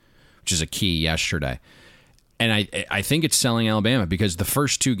 14, which is a key yesterday. And I think it's selling Alabama because the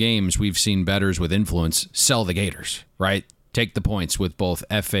first two games we've seen bettors with influence sell the Gators, right? Take the points with both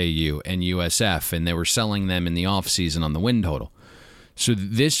FAU and USF, and they were selling them in the offseason on the win total. So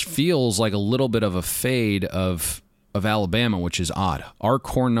this feels like a little bit of a fade of Alabama, which is odd. Our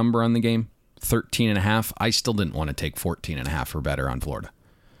core number on the game, 13.5. I still didn't want to take 14.5 or better on Florida.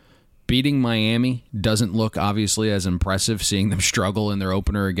 Beating Miami doesn't look obviously as impressive, seeing them struggle in their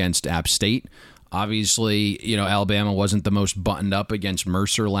opener against App State. Obviously, Alabama wasn't the most buttoned up against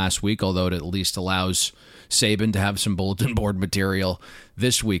Mercer last week, although it at least allows Saban to have some bulletin board material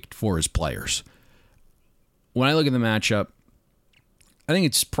this week for his players. When I look at the matchup, I think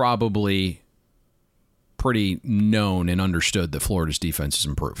it's probably pretty known and understood that Florida's defense has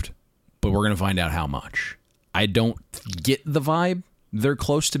improved. But we're going to find out how much. I don't get the vibe they're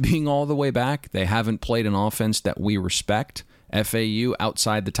close to being all the way back. They haven't played an offense that we respect. FAU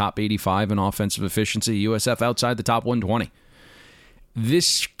outside the top 85 in offensive efficiency. USF outside the top 120.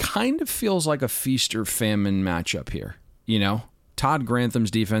 This kind of feels like a feast or famine matchup here. Todd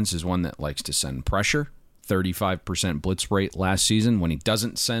Grantham's defense is one that likes to send pressure. 35% blitz rate last season. When he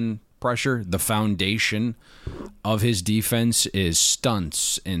doesn't send pressure, the foundation of his defense is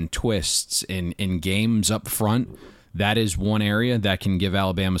stunts and twists in games up front. That is one area that can give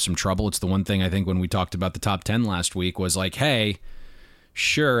Alabama some trouble. It's the one thing I think when we talked about the top 10 last week was like, hey,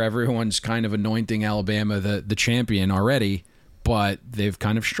 sure, everyone's kind of anointing Alabama the champion already, but they've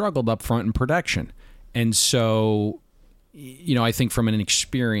kind of struggled up front in protection. And so, I think from an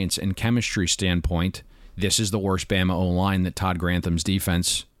experience and chemistry standpoint, this is the worst Bama O-line that Todd Grantham's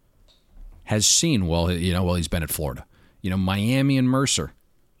defense has seen while he's been at Florida. Miami and Mercer.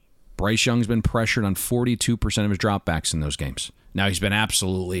 Bryce Young's been pressured on 42% of his dropbacks in those games. Now he's been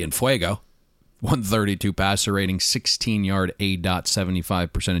absolutely in fuego. 132 passer rating, 16-yard,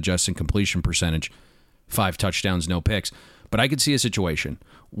 A.75% adjusted completion percentage, 5 touchdowns, no picks. But I could see a situation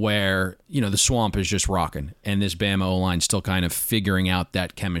where, the swamp is just rocking and this Bama O-line still kind of figuring out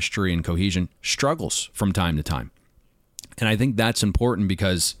that chemistry and cohesion, struggles from time to time. And I think that's important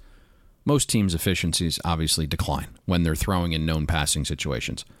because most teams' efficiencies obviously decline when they're throwing in known passing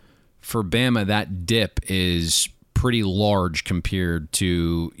situations. For Bama, that dip is pretty large compared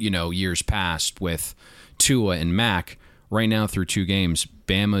to, years past with Tua and Mac. Right now, through 2 games,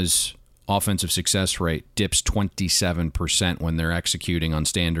 Bama's offensive success rate dips 27% when they're executing on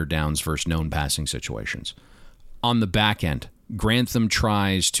standard downs versus known passing situations. On the back end, Grantham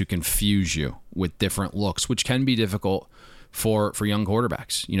tries to confuse you with different looks, which can be difficult for young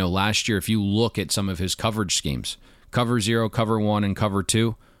quarterbacks. Last year, if you look at some of his coverage schemes, cover 0, cover 1, and cover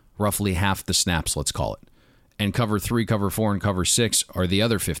 2, roughly half the snaps, let's call it. And cover 3, cover 4, and cover 6 are the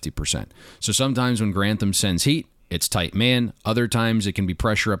other 50%. So sometimes when Grantham sends heat, it's tight man. Other times it can be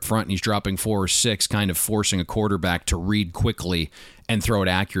pressure up front and he's dropping 4 or 6, kind of forcing a quarterback to read quickly and throw it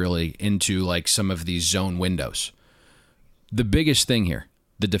accurately into like some of these zone windows. The biggest thing here,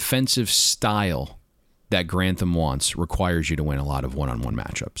 the defensive style that Grantham wants requires you to win a lot of one-on-one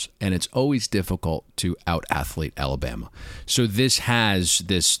matchups. And it's always difficult to out-athlete Alabama. So this has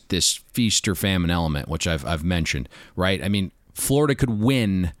this feast or famine element, which I've mentioned, right? I mean, Florida could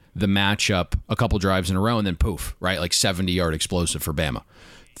win the matchup a couple drives in a row and then poof, right? Like 70-yard explosive for Bama.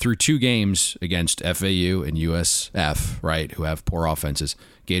 Through 2 games against FAU and USF, right, who have poor offenses,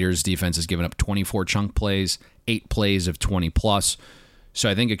 Gators' defense has given up 24 chunk plays, 8 plays of 20+. So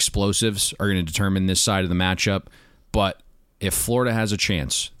I think explosives are going to determine this side of the matchup. But if Florida has a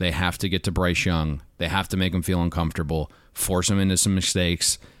chance, they have to get to Bryce Young. They have to make him feel uncomfortable, force him into some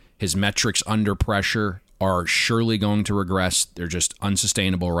mistakes. His metrics under pressure are surely going to regress. They're just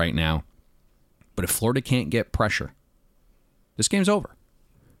unsustainable right now. But if Florida can't get pressure, this game's over.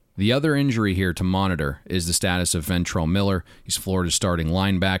 The other injury here to monitor is the status of Ventrell Miller. He's Florida's starting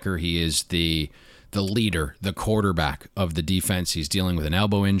linebacker. He is the leader, the quarterback of the defense. He's dealing with an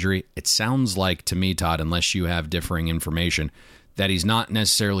elbow injury. It sounds like to me, Todd, unless you have differing information, that he's not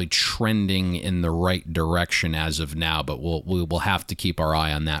necessarily trending in the right direction as of now, but we'll have to keep our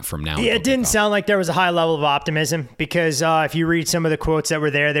eye on that from now on. Yeah, it didn't sound like there was a high level of optimism because if you read some of the quotes that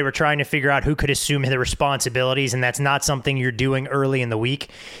were there, they were trying to figure out who could assume the responsibilities, and that's not something you're doing early in the week.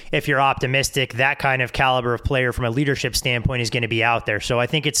 If you're optimistic, that kind of caliber of player from a leadership standpoint is going to be out there. So I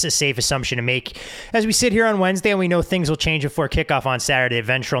think it's a safe assumption to make. As we sit here on Wednesday and we know things will change before kickoff on Saturday,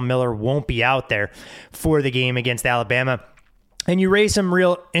 Ventrell Miller won't be out there for the game against Alabama. And you raise some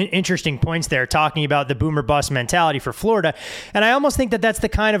real interesting points there, talking about the boomer bust mentality for Florida. And I almost think that that's the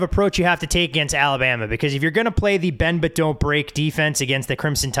kind of approach you have to take against Alabama, because if you're going to play the bend but don't break defense against the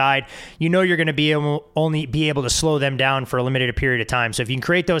Crimson Tide, you're going to only be able to slow them down for a limited period of time. So if you can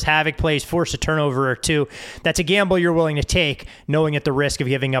create those havoc plays, force a turnover or 2, that's a gamble you're willing to take, knowing at the risk of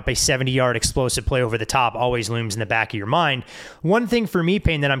giving up a 70-yard explosive play over the top always looms in the back of your mind. One thing for me,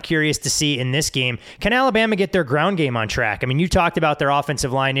 Payne, that I'm curious to see in this game, can Alabama get their ground game on track? I mean, you talked about their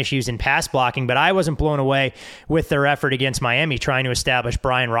offensive line issues in pass blocking, but I wasn't blown away with their effort against Miami, trying to establish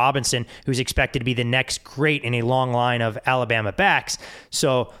Brian Robinson, who's expected to be the next great in a long line of Alabama backs.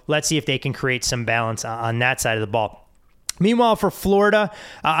 So let's see if they can create some balance on that side of the ball. Meanwhile, for Florida,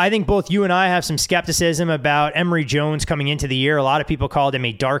 I think both you and I have some skepticism about Emory Jones coming into the year. A lot of people called him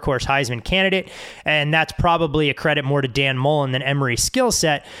a dark horse Heisman candidate, and that's probably a credit more to Dan Mullen than Emory's skill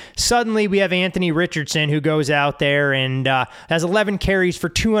set. Suddenly, we have Anthony Richardson, who goes out there and has 11 carries for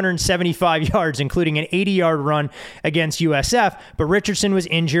 275 yards, including an 80-yard run against USF. But Richardson was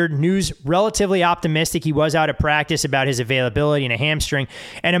injured. News relatively optimistic. He was out at practice about his availability and a hamstring.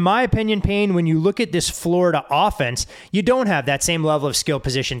 And in my opinion, Payne, when you look at this Florida offense, you don't have that same level of skill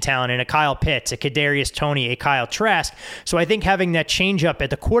position talent in a Kyle Pitts, a Kadarius Toney, a Kyle Trask. So I think having that change up at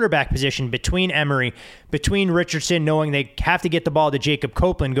the quarterback position between Emory, between Richardson, knowing they have to get the ball to Jacob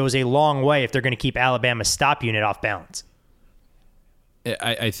Copeland goes a long way if they're going to keep Alabama's stop unit off balance.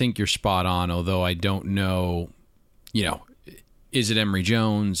 I think you're spot on, although I don't know, is it Emory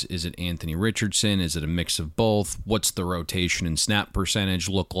Jones? Is it Anthony Richardson? Is it a mix of both? What's the rotation and snap percentage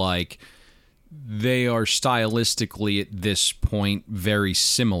look like? They are stylistically at this point very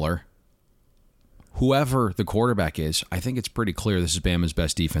similar. Whoever the quarterback is, I think it's pretty clear this is Bama's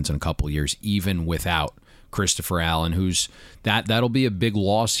best defense in a couple of years, even without Christopher Allen, who's that'll be a big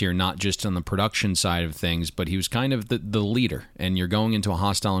loss here, not just on the production side of things, but he was kind of the leader. And you're going into a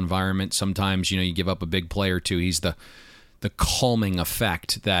hostile environment. Sometimes, you give up a big play or two. He's the calming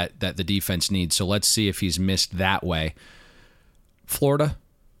effect that the defense needs. So let's see if he's missed that way. Florida,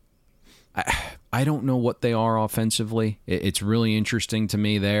 I don't know what they are offensively. It's really interesting to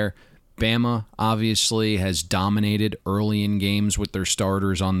me there. Bama obviously has dominated early in games with their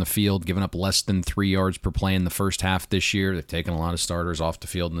starters on the field, giving up less than 3 yards per play in the first half this year. They've taken a lot of starters off the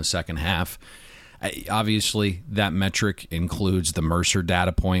field in the second half. Obviously, that metric includes the Mercer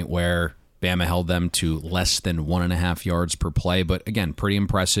data point where Bama held them to less than 1.5 yards per play. But again, pretty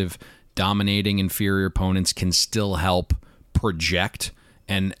impressive. Dominating inferior opponents can still help project,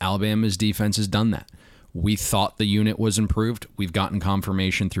 and Alabama's defense has done that. We thought the unit was improved. We've gotten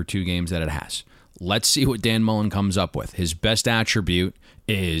confirmation through 2 games that it has. Let's see what Dan Mullen comes up with. His best attribute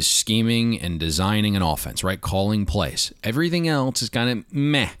is scheming and designing an offense, right? Calling plays. Everything else is kind of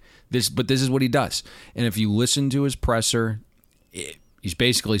meh. But this is what he does. And if you listen to his presser, he's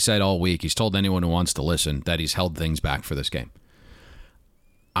basically said all week, he's told anyone who wants to listen that he's held things back for this game.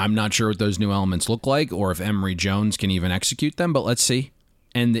 I'm not sure what those new elements look like or if Emory Jones can even execute them, but let's see.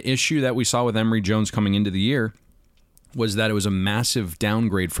 And the issue that we saw with Emory Jones coming into the year was that it was a massive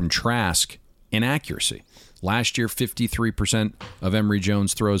downgrade from Trask in accuracy. Last year, 53% of Emory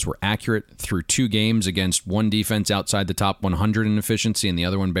Jones' throws were accurate through 2 games against one defense outside the top 100 in efficiency and the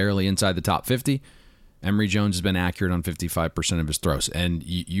other one barely inside the top 50. Emory Jones has been accurate on 55% of his throws. And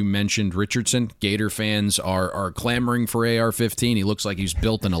you mentioned Richardson. Gator fans are clamoring for AR-15. He looks like he's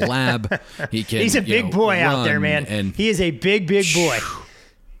built in a lab. He's a big boy out there, man. And he is a big boy.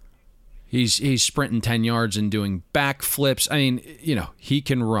 He's sprinting 10 yards and doing backflips. I mean, he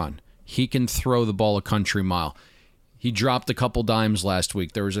can run. He can throw the ball a country mile. He dropped a couple dimes last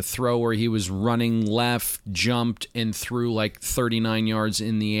week. There was a throw where he was running left, jumped, and threw like 39 yards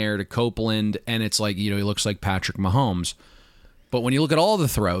in the air to Copeland, and it's like, he looks like Patrick Mahomes. But when you look at all the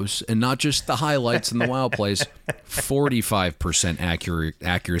throws, and not just the highlights and the wild plays, 45%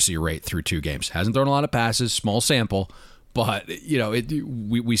 accuracy rate through 2 games. Hasn't thrown a lot of passes, small sample, but,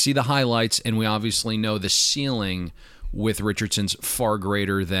 we see the highlights, and we obviously know the ceiling with Richardson's far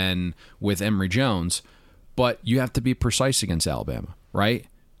greater than with Emory Jones. But you have to be precise against Alabama, right?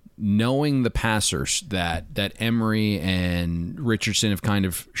 Knowing the passers that Emory and Richardson have kind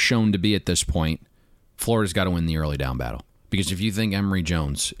of shown to be at this point, Florida's got to win the early down battle. Because if you think Emory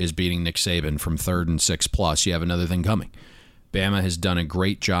Jones is beating Nick Saban from 3rd and 6+, you have another thing coming. Bama has done a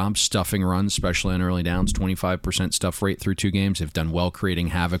great job stuffing runs, especially on early downs, 25% stuff rate through 2 games. They've done well creating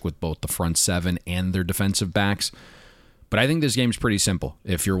havoc with both the front 7 and their defensive backs. But I think this game's pretty simple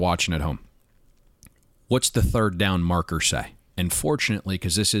if you're watching at home. What's the 3rd down marker say? And fortunately,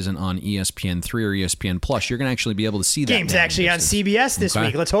 because this isn't on ESPN3 or ESPN+, you're going to actually be able to see that. Game's actually on CBS this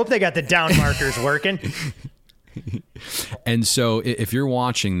week. Let's hope they got the down markers working. And so if you're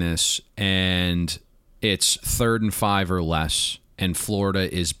watching this and it's 3rd and 5 or less, and Florida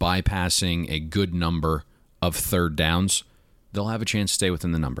is bypassing a good number of 3rd downs, they'll have a chance to stay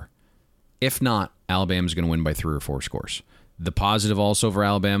within the number. If not, Alabama's going to win by 3 or 4 scores. The positive also for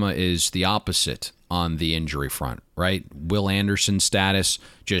Alabama is the opposite on the injury front, right? Will Anderson's status,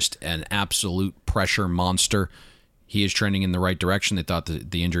 just an absolute pressure monster. He is trending in the right direction. They thought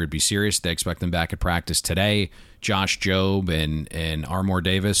the injury would be serious. They expect him back at practice today. Josh Jobe and Armour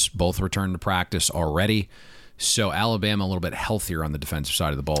Davis both returned to practice already. So Alabama a little bit healthier on the defensive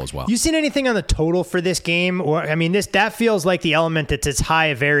side of the ball as well. You seen anything on the total for this game? Or that feels like the element that's as high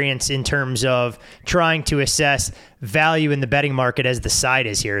a variance in terms of trying to assess value in the betting market as the side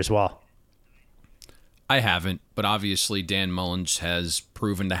is here as well. I haven't, but obviously Dan Mullins has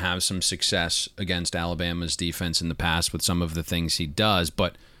proven to have some success against Alabama's defense in the past with some of the things he does.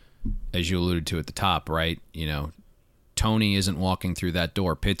 But as you alluded to at the top, right, Toney isn't walking through that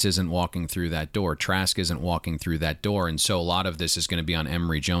door. Pitts isn't walking through that door. Trask isn't walking through that door. And so a lot of this is going to be on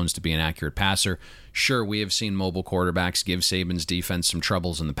Emory Jones to be an accurate passer. Sure, we have seen mobile quarterbacks give Saban's defense some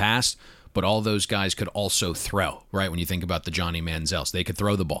troubles in the past, but all those guys could also throw, right? When you think about the Johnny Manziels, they could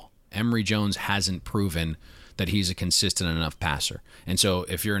throw the ball. Emory Jones hasn't proven that he's a consistent enough passer. And so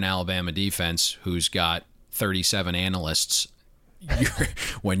if you're an Alabama defense who's got 37 analysts,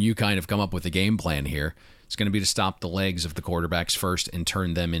 when you kind of come up with a game plan here, it's going to be to stop the legs of the quarterbacks first and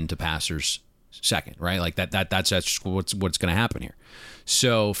turn them into passers second, right? Like that's what's going to happen here.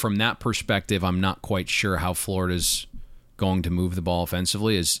 So from that perspective, I'm not quite sure how Florida's going to move the ball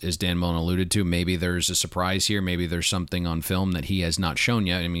offensively, as Dan Mullen alluded to. Maybe there's a surprise here. Maybe there's something on film that he has not shown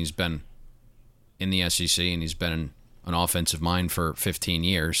yet. I mean, he's been in the SEC and he's been an offensive mind for 15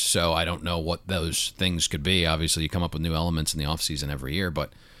 years, so I don't know what those things could be. Obviously, you come up with new elements in the offseason every year,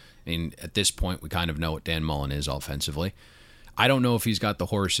 but I mean, at this point, we kind of know what Dan Mullen is offensively. I don't know if he's got the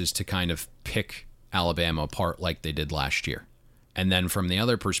horses to kind of pick Alabama apart like they did last year. And then from the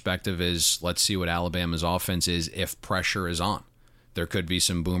other perspective is, let's see what Alabama's offense is if pressure is on. There could be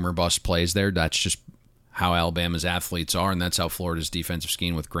some boom or bust plays there. That's just how Alabama's athletes are, and that's how Florida's defensive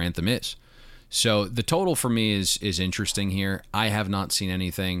scheme with Grantham is. So the total for me is interesting here. I have not seen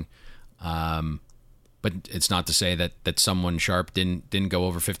anything, but it's not to say that someone sharp didn't go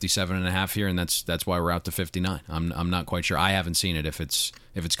over 57.5 here, and that's why we're out to 59. I'm not quite sure. I haven't seen it if it's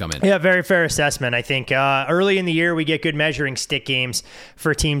come in. Yeah, very fair assessment. I think early in the year we get good measuring stick games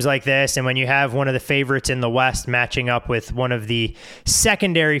for teams like this, and when you have one of the favorites in the West matching up with one of the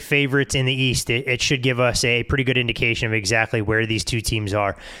secondary favorites in the East, it should give us a pretty good indication of exactly where these two teams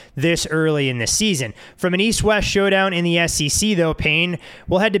are this early in the season. From an East-West showdown in the SEC, though, Payne,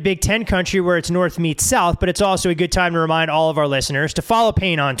 we'll head to Big Ten country where it's North meets South, but it's also a good time to remind all of our listeners to follow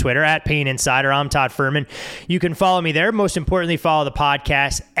Payne on Twitter, at Payne Insider. I'm Todd Furman. You can follow me there. Most importantly, follow the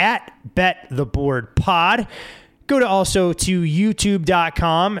podcast at Bet the Board Pod. Go to also to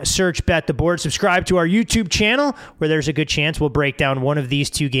youtube.com, search Bet the Board, subscribe to our YouTube channel where there's a good chance we'll break down one of these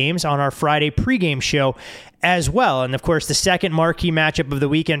two games on our Friday pregame show as well. And of course, the second marquee matchup of the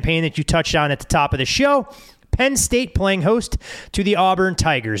weekend, Payne, that you touched on at the top of the show, Penn State playing host to the Auburn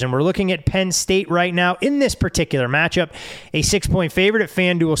Tigers. And we're looking at Penn State right now in this particular matchup. A 6-point favorite at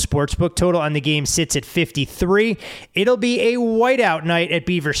FanDuel Sportsbook. Total on the game sits at 53. It'll be a whiteout night at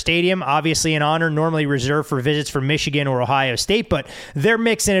Beaver Stadium. Obviously an honor normally reserved for visits from Michigan or Ohio State, but they're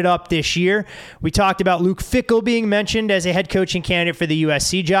mixing it up this year. We talked about Luke Fickell being mentioned as a head coaching candidate for the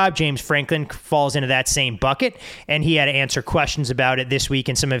USC job. James Franklin falls into that same bucket, and he had to answer questions about it this week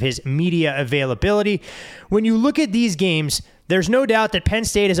in some of his media availability. When you look at these games, there's no doubt that Penn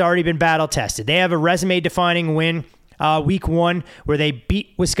State has already been battle-tested. They have a resume-defining win week one where they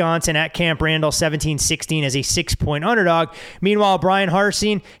beat Wisconsin at Camp Randall 17-16 as a 6-point underdog. Meanwhile, Brian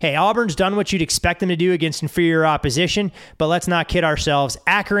Harsin, hey, Auburn's done what you'd expect them to do against inferior opposition, but let's not kid ourselves.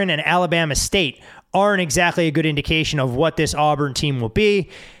 Akron and Alabama State aren't exactly a good indication of what this Auburn team will be.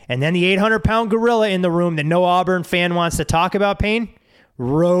 And then the 800-pound gorilla in the room that no Auburn fan wants to talk about, Payne,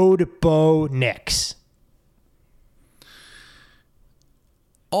 Road Bo Nix.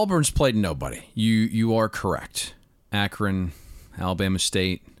 Auburn's played nobody. You are correct. Akron, Alabama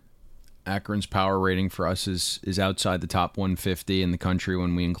State. Akron's power rating for us is outside the top 150 in the country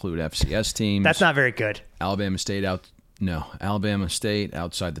when we include FCS teams. That's not very good. Alabama State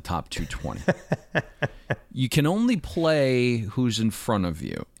outside the top 220. You can only play who's in front of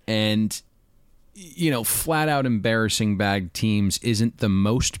you. And flat out embarrassing bad teams isn't the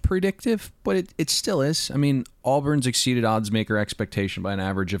most predictive, but it still is. I mean, Auburn's exceeded odds maker expectation by an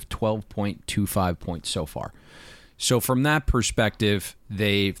average of 12.25 points so far. So from that perspective,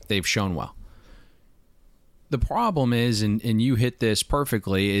 they've shown well. The problem is, and you hit this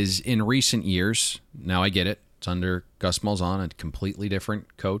perfectly, is in recent years, now I get it, it's under Gus Malzahn, a completely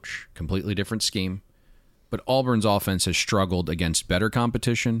different coach, completely different scheme, but Auburn's offense has struggled against better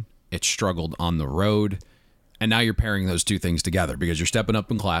competition. It's struggled on the road. And now you're pairing those two things together because you're stepping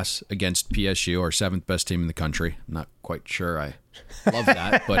up in class against PSU, our 7th best team in the country. I'm not quite sure I love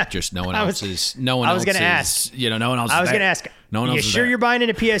that, but just no one else is. No one else is. No one else. I was going to ask. No one else. You sure you're buying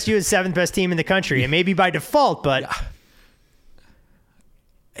into PSU as 7th best team in the country? And maybe by default, but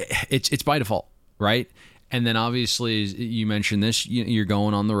it's by default, right? And then obviously you mentioned this. You're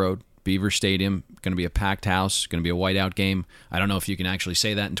going on the road. Beaver Stadium, going to be a packed house, going to be a whiteout game. I don't know if you can actually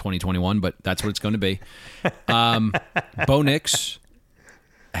say that in 2021, but that's what it's going to be. Bo Nix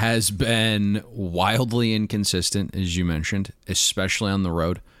has been wildly inconsistent, as you mentioned, especially on the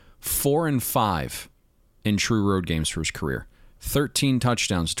road. 4-5 in true road games for his career. 13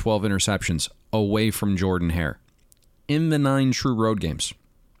 touchdowns, 12 interceptions away from Jordan Hare. In the 9 true road games,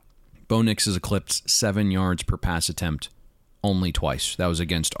 Bo Nix has eclipsed 7 yards per pass attempt only twice. That was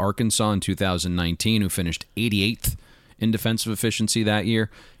against Arkansas in 2019, who finished 88th in defensive efficiency that year,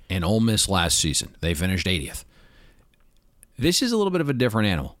 and Ole Miss last season. They finished 80th. This is a little bit of a different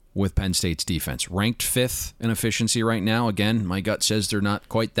animal with Penn State's defense. Ranked 5th in efficiency right now. Again, my gut says they're not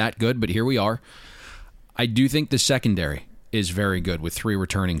quite that good, but here we are. I do think the secondary is very good with 3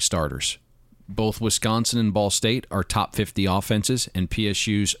 returning starters. Both Wisconsin and Ball State are top 50 offenses, and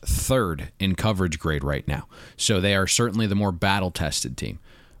PSU's 3rd in coverage grade right now. So they are certainly the more battle-tested team.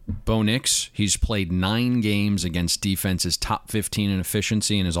 Bo Nix, he's played 9 games against defenses top 15 in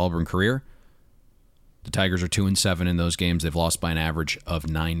efficiency in his Auburn career. The Tigers are 2-7 in those games. They've lost by an average of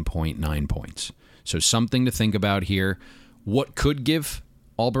 9.9 points. So something to think about here. What could give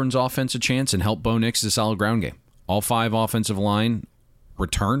Auburn's offense a chance and help Bo Nix a solid ground game? All 5 offensive line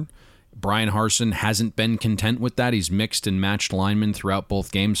return. Brian Harsin hasn't been content with that. He's mixed and matched linemen throughout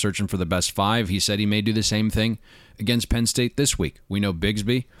both games, searching for the best 5. He said he may do the same thing against Penn State this week. We know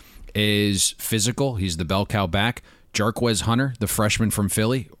Bigsby is physical. He's the bell cow back. Jarquez Hunter, the freshman from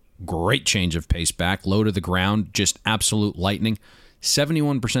Philly, great change of pace back, low to the ground, just absolute lightning.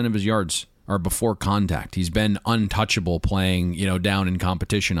 71% of his yards are before contact. He's been untouchable playing, down in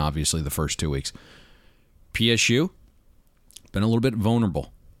competition, obviously, the first 2 weeks. PSU, been a little bit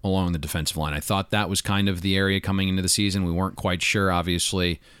vulnerable along the defensive line. I thought that was kind of the area coming into the season. We weren't quite sure,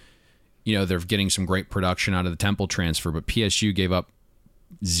 obviously. They're getting some great production out of the Temple transfer, but PSU gave up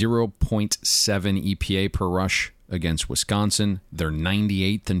 0.7 EPA per rush against Wisconsin. They're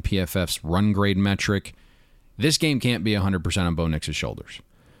 98th in PFF's run grade metric. This game can't be 100% on Bo Nix's shoulders.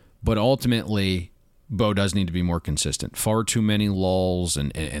 But ultimately, Bo does need to be more consistent. Far too many lulls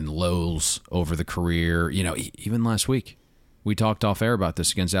and lows over the career. Even last week, we talked off air about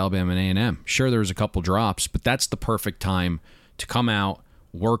this against Alabama and A&M. Sure, there was a couple drops, but that's the perfect time to come out,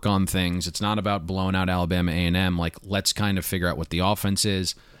 work on things. It's not about blowing out Alabama A&M. Let's kind of figure out what the offense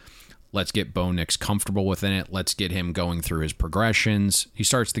is. Let's get Bo Nix comfortable within it. Let's get him going through his progressions. He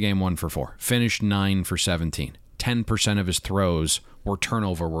starts the game 1 for 4, finished 9 for 17. 10% of his throws were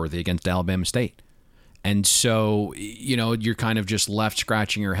turnover worthy against Alabama State. And so, you're kind of just left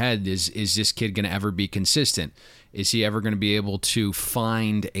scratching your head. Is this kid going to ever be consistent? Is he ever going to be able to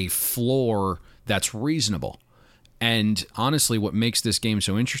find a floor that's reasonable? And honestly, what makes this game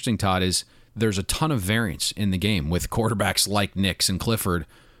so interesting, Todd, is there's a ton of variance in the game with quarterbacks like Nix and Clifford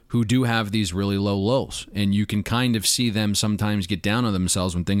who do have these really low lows. And you can kind of see them sometimes get down on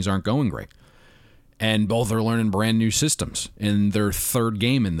themselves when things aren't going great. And both are learning brand new systems in their 3rd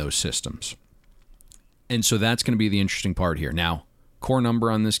game in those systems. And so that's going to be the interesting part here. Now, core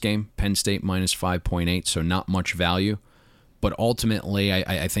number on this game, Penn State minus 5.8, so not much value. But ultimately,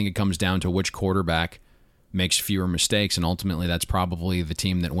 I think it comes down to which quarterback makes fewer mistakes, and ultimately that's probably the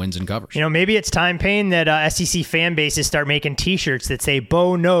team that wins and covers. Maybe it's time, Payne, that SEC fan bases start making T-shirts that say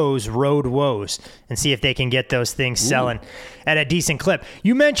Bo knows road woes and see if they can get those things selling at a decent clip.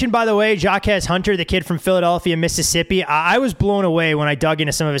 You mentioned, by the way, Jarquez Hunter, the kid from Philadelphia, Mississippi. I was blown away when I dug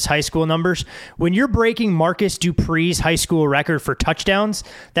into some of his high school numbers. When you're breaking Marcus Dupree's high school record for touchdowns,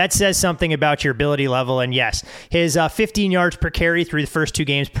 that says something about your ability level. And yes, his 15 yards per carry through the first 2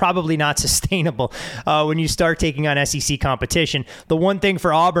 games, probably not sustainable when you start taking on SEC competition. The one thing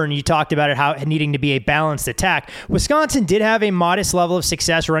for Auburn, you talked about it, how needing to be a balanced attack. Wisconsin did have a modest level of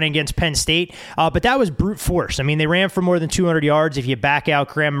success running against Penn State, but that was brute force. I mean, they ran for more than 200 yards if you back out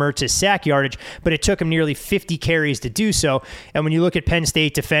Graham Mertz's sack yardage, but it took him nearly 50 carries to do so. And when you look at Penn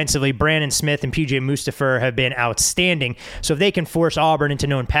State defensively, Brandon Smith and PJ Mustipher have been outstanding. So if they can force Auburn into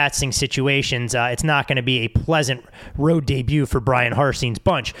known passing situations, it's not going to be a pleasant road debut for Brian Harsin's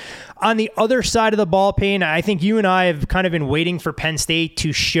bunch. On the other side of the ball, Payne, I think you and I have kind of been waiting for Penn State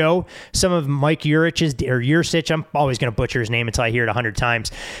to show some of Mike Yurcich, I'm always going to butcher his name until I hear it 100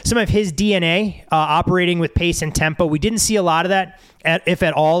 times, some of his DNA operating with pace and tempo. We didn't see a lot of that, if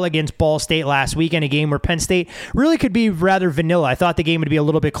at all, against Ball State last weekend, a game where Penn State really could be rather vanilla. I thought the game would be a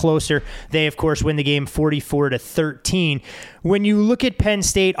little bit closer. They, of course, win the game 44-13. When you look at Penn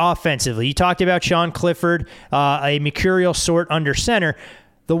State offensively, you talked about Sean Clifford, a mercurial sort under center.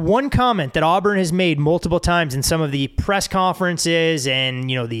 The one comment that Auburn has made multiple times in some of the press conferences and,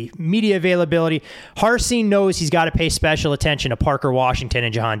 the media availability, Harsin knows he's got to pay special attention to Parker Washington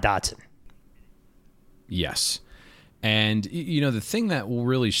and Jahan Dotson. Yes. And, the thing that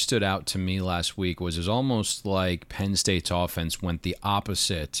really stood out to me last week was it was almost like Penn State's offense went the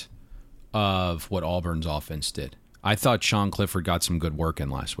opposite of what Auburn's offense did. I thought Sean Clifford got some good work in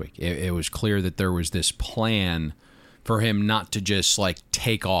last week. It was clear that there was this plan for him not to just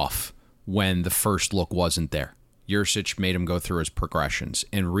take off when the first look wasn't there. Yurcich made him go through his progressions.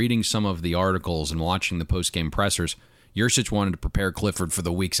 And reading some of the articles and watching the post-game pressers, Yurcich wanted to prepare Clifford for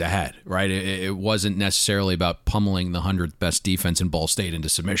the weeks ahead, right? It wasn't necessarily about pummeling the 100th best defense in Ball State into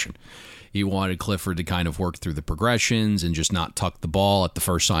submission. He wanted Clifford to kind of work through the progressions and just not tuck the ball at the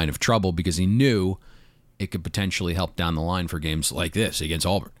first sign of trouble, because he knew it could potentially help down the line for games like this against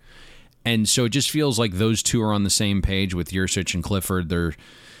Auburn. And so it just feels like those two are on the same page with Yurcich and Clifford.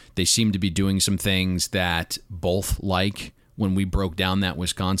 They seem to be doing some things that both like. When we broke down that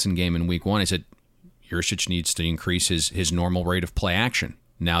Wisconsin game in week 1, I said Yurcich needs to increase his normal rate of play action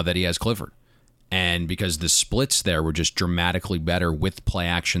now that he has Clifford. And because the splits there were just dramatically better with play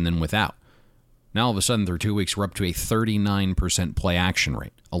action than without. Now all of a sudden through 2 weeks, we're up to a 39% play action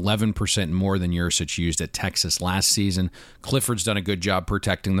rate, 11% more than Yurcich used at Texas last season. Clifford's done a good job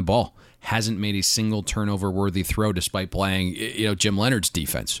protecting the ball. Hasn't made a single turnover-worthy throw despite playing, Jim Leonard's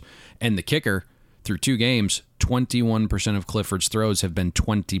defense. And the kicker, through 2 games, 21% of Clifford's throws have been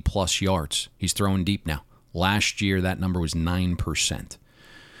 20-plus yards. He's throwing deep now. Last year, that number was 9%.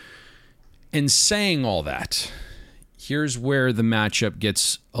 In saying all that, here's where the matchup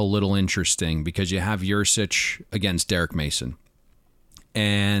gets a little interesting, because you have Yurcich against Derek Mason.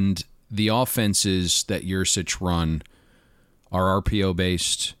 And the offenses that Yurcich run are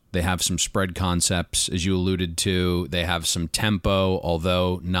RPO-based. They have some spread concepts, as you alluded to. They have some tempo,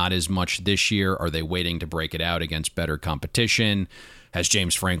 although not as much this year. Are they waiting to break it out against better competition? Has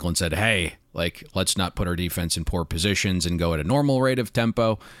James Franklin said, hey, let's not put our defense in poor positions and go at a normal rate of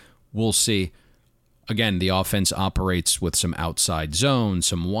tempo? We'll see. Again, the offense operates with some outside zone,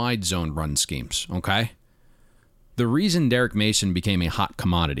 some wide zone run schemes, okay? The reason Derek Mason became a hot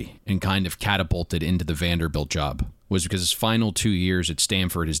commodity and kind of catapulted into the Vanderbilt job was because his final 2 years at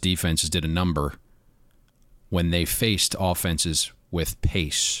Stanford, his defenses did a number when they faced offenses with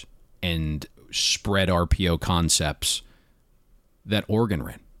pace and spread RPO concepts that Oregon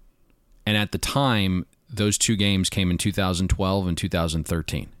ran. And at the time, those 2 games came in 2012 and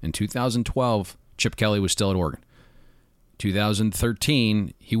 2013. In 2012, Chip Kelly was still at Oregon.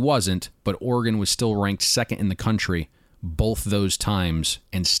 2013, he wasn't, but Oregon was still ranked second in the country both those times,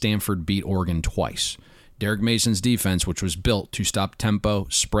 and Stanford beat Oregon twice. Derek Mason's defense, which was built to stop tempo,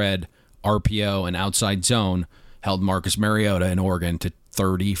 spread, RPO, and outside zone, held Marcus Mariota in Oregon to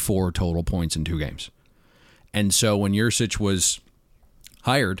 34 total points in 2 games. And so when Yurcich was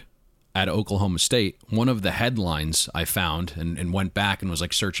hired at Oklahoma State, one of the headlines I found, and went back and was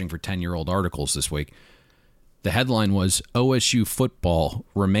searching for 10-year-old articles this week, the headline was, OSU football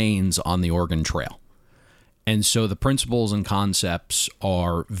remains on the Oregon Trail. And so the principles and concepts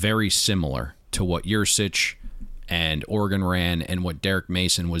are very similar to what Yurcich and Oregon ran and what Derek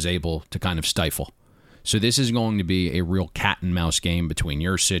Mason was able to kind of stifle. So this is going to be a real cat and mouse game between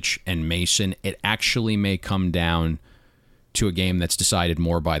Yurcich and Mason. It actually may come down to a game that's decided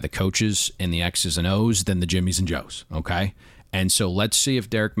more by the coaches and the X's and O's than the Jimmies and Joes, okay? And so let's see if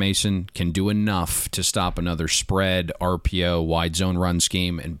Derek Mason can do enough to stop another spread, RPO, wide zone run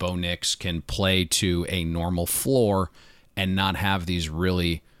scheme, and Bo Nix can play to a normal floor and not have these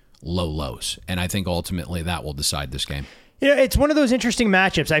really low lows. And I think ultimately that will decide this game. It's one of those interesting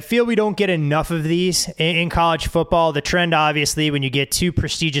matchups. I feel we don't get enough of these in college football. The trend, obviously, when you get 2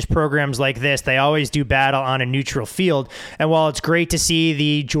 prestigious programs like this, they always do battle on a neutral field. And while it's great to see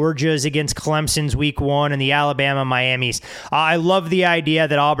the Georgias against Clemson's week 1 and the Alabama Miamis, I love the idea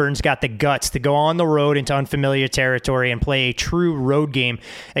that Auburn's got the guts to go on the road into unfamiliar territory and play a true road game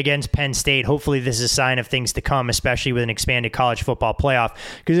against Penn State. Hopefully this is a sign of things to come, especially with an expanded college football playoff,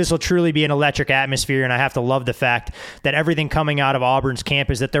 because this will truly be an electric atmosphere. And I have to love the fact that everything coming out of Auburn's camp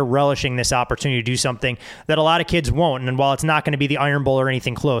is that they're relishing this opportunity to do something that a lot of kids won't. And while it's not going to be the Iron Bowl or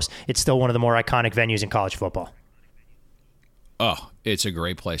anything close, it's still one of the more iconic venues in college football. Oh, it's a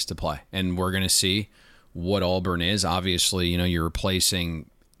great place to play. And we're going to see what Auburn is. Obviously, you're replacing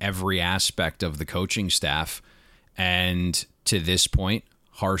every aspect of the coaching staff. And to this point,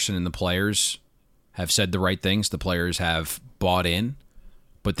 Harsin and the players have said the right things. The players have bought in.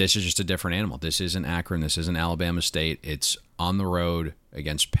 But this is just a different animal. This isn't Akron. This isn't Alabama State. It's on the road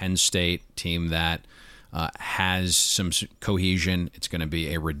against Penn State, team that has some cohesion. It's going to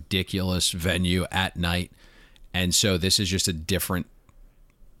be a ridiculous venue at night. And so this is just a different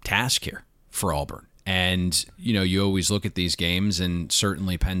task here for Auburn. And, you always look at these games, and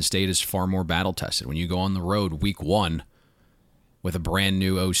certainly Penn State is far more battle-tested. When you go on the road week 1 with a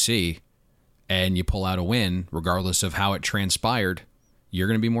brand-new OC and you pull out a win, regardless of how it transpired, you're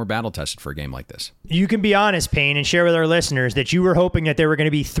going to be more battle-tested for a game like this. You can be honest, Payne, and share with our listeners that you were hoping that there were going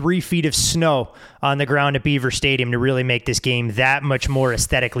to be 3 feet of snow on the ground at Beaver Stadium to really make this game that much more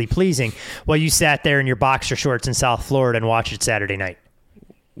aesthetically pleasing while you sat there in your boxer shorts in South Florida and watched it Saturday night.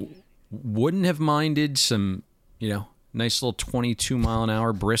 Wouldn't have minded some, Nice little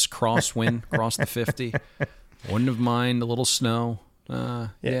 22-mile-an-hour brisk crosswind across the 50. Wouldn't have minded a little snow.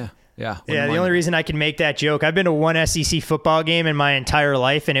 Yeah. The only reason I can make that joke, I've been to one SEC football game in my entire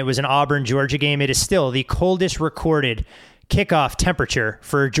life, and it was an Auburn-Georgia game. It is still the coldest recorded kickoff temperature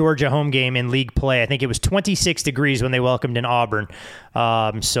for a Georgia home game in league play. I think it was 26 degrees when they welcomed in Auburn.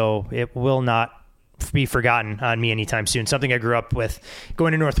 So it will not be forgotten on me anytime soon. Something I grew up with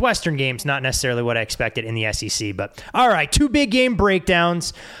going to Northwestern games, not necessarily what I expected in the SEC. But all right, 2 big game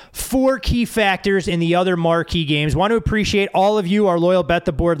breakdowns, 4 key factors in the other marquee games. Want to appreciate all of you, our loyal Bet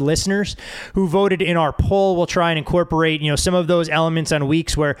the Board listeners, who voted in our poll. We'll try and incorporate, some of those elements on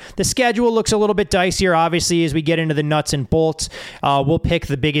weeks where the schedule looks a little bit dicier. Obviously, as we get into the nuts and bolts, we'll pick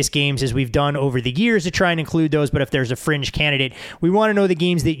the biggest games as we've done over the years to try and include those. But if there's a fringe candidate, we want to know the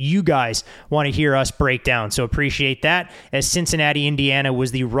games that you guys want to hear us break down. So appreciate that. As Cincinnati, Indiana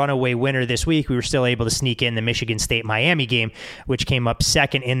was the runaway winner this week, we were still able to sneak in the Michigan State-Miami game, which came up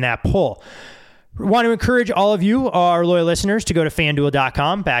second in that poll. We want to encourage all of you, our loyal listeners, to go to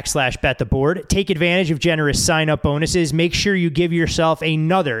FanDuel.com/BetTheBoard. Take advantage of generous sign-up bonuses. Make sure you give yourself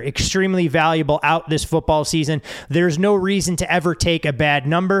another extremely valuable out this football season. There's no reason to ever take a bad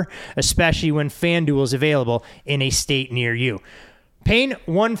number, especially when FanDuel is available in a state near you. Payne,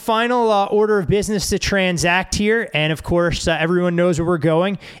 one final order of business to transact here, and of course, everyone knows where we're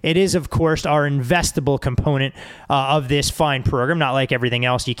going. It is, of course, our investable component of this fine program, not like everything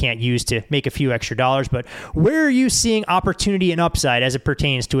else you can't use to make a few extra dollars, but where are you seeing opportunity and upside as it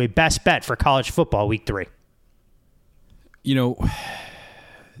pertains to a best bet for college football week 3?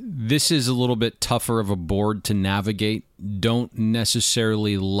 This is a little bit tougher of a board to navigate. Don't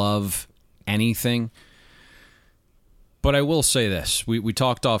necessarily love anything. But I will say this. We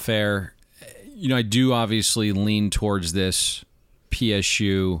talked off air. I do obviously lean towards this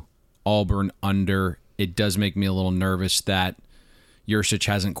PSU Auburn under. It does make me a little nervous that Yurcich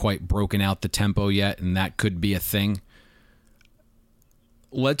hasn't quite broken out the tempo yet, and that could be a thing.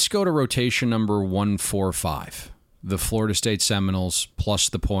 Let's go to rotation number 145. The Florida State Seminoles plus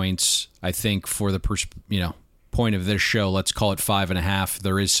the points. I think for the point of this show, let's call it 5.5.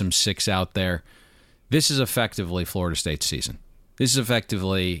 There is some 6 out there. This is effectively Florida State's season. This is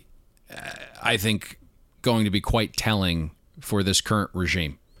effectively, I think, going to be quite telling for this current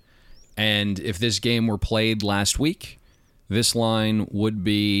regime. And if this game were played last week, this line would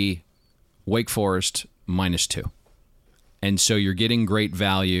be Wake Forest -2. And so you're getting great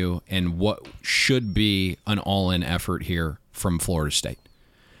value in what should be an all-in effort here from Florida State.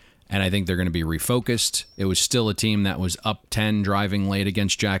 And I think they're going to be refocused. It was still a team that was up 10 driving late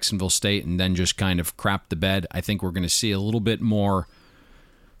against Jacksonville State and then just kind of crapped the bed. I think we're going to see a little bit more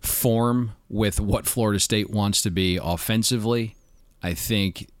form with what Florida State wants to be offensively. I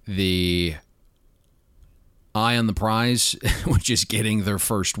think the eye on the prize, which is getting their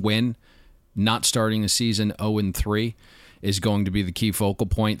first win, not starting the season 0-3, is going to be the key focal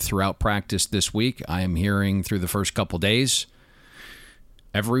point throughout practice this week. I am hearing through the first couple days,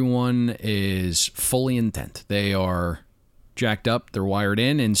 everyone is fully intent. They are jacked up. They're wired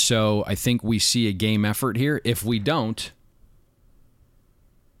in. And so I think we see a game effort here. If we don't,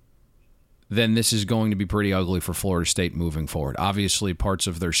 then this is going to be pretty ugly for Florida State moving forward. Obviously, parts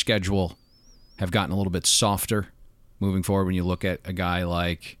of their schedule have gotten a little bit softer moving forward when you look at a guy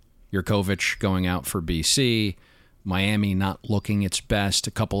like Yurkovich going out for BC, Miami not looking its best,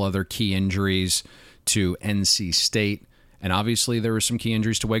 a couple other key injuries to NC State. And obviously, there were some key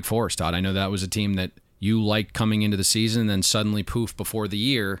injuries to Wake Forest, Todd. I know that was a team that you liked coming into the season, and then suddenly, poof, before the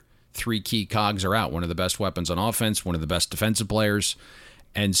year, 3 key cogs are out. One of the best weapons on offense, one of the best defensive players.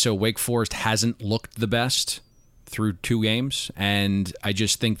 And so Wake Forest hasn't looked the best through 2 games. And I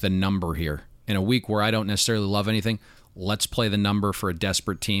just think the number here, in a week where I don't necessarily love anything, let's play the number for a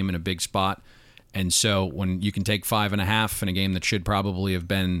desperate team in a big spot. And so when you can take 5.5 in a game that should probably have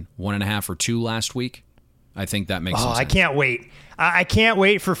been 1.5 or 2 last week, I think that makes sense. I can't wait. I can't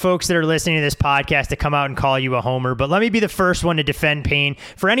wait for folks that are listening to this podcast to come out and call you a homer. But let me be the first one to defend Payne.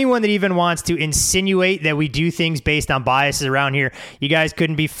 For anyone that even wants to insinuate that we do things based on biases around here, you guys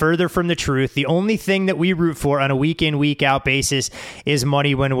couldn't be further from the truth. The only thing that we root for on a week-in, week-out basis is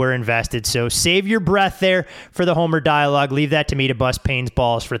money when we're invested. So save your breath there for the homer dialogue. Leave that to me to bust Payne's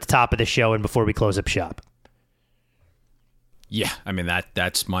balls for the top of the show and before we close up shop. Yeah, I mean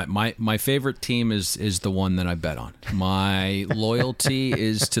that's my favorite team is the one that I bet on. My loyalty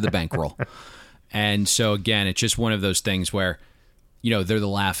is to the bankroll. And so again, it's just one of those things where, they're the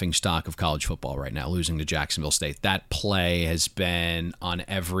laughing stock of college football right now, losing to Jacksonville State. That play has been on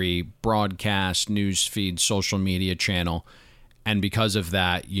every broadcast, news feed, social media channel, And because of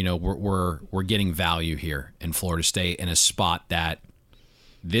that, we're getting value here in Florida State in a spot that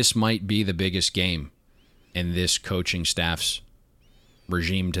this might be the biggest game in this coaching staff's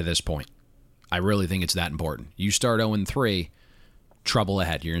regime to this point. I really think it's that important. You start 0-3, trouble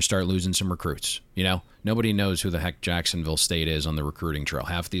ahead. You're going to start losing some recruits. Nobody knows who the heck Jacksonville State is on the recruiting trail.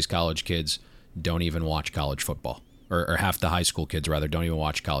 Half these college kids don't even watch college football, or half the high school kids, rather, don't even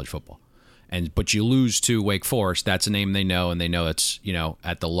watch college football. But you lose to Wake Forest. That's a name they know, and they know it's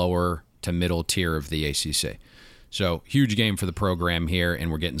at the lower to middle tier of the ACC. So huge game for the program here,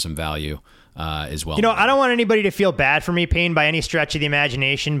 and we're getting some value as well. I don't want anybody to feel bad for me, Payne, by any stretch of the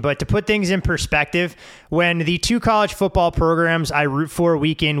imagination, but to put things in perspective, when the two college football programs I root for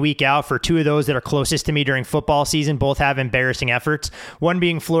week in, week out, for two of those that are closest to me during football season, both have embarrassing efforts, one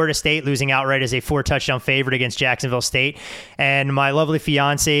being Florida State losing outright as a 4-touchdown favorite against Jacksonville State, and my lovely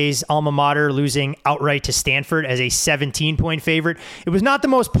fiance's alma mater losing outright to Stanford as a 17-point favorite. It was not the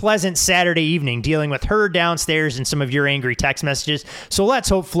most pleasant Saturday evening dealing with her downstairs and some of your angry text messages, so let's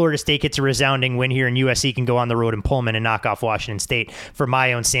hope Florida State gets a resounding win here and USC can go on the road in Pullman and knock off Washington State for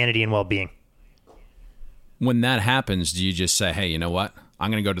my own sanity and well-being. When that happens, do you just say, hey, you know what? I'm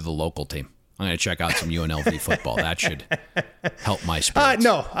going to go to the local team. I'm going to check out some UNLV football. That should help my spirits.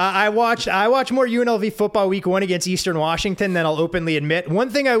 No, I watched more UNLV football week 1 against Eastern Washington than I'll openly admit.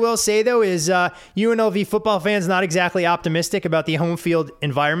 One thing I will say, though, is UNLV football fans not exactly optimistic about the home field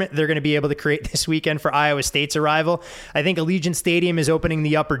environment they're going to be able to create this weekend for Iowa State's arrival. I think Allegiant Stadium is opening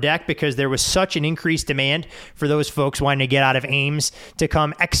the upper deck because there was such an increased demand for those folks wanting to get out of Ames to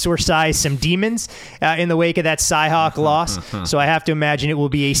come exorcise some demons in the wake of that Cyhawk loss. So I have to imagine it will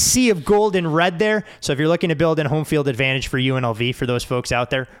be a sea of gold and red there. So if you're looking to build in home field advantage for UNLV, for those folks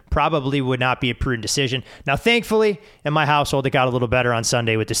out there, probably would not be a prudent decision. Now, thankfully, in my household, it got a little better on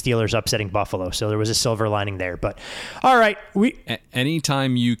Sunday with the Steelers upsetting Buffalo. So there was a silver lining there. But all right.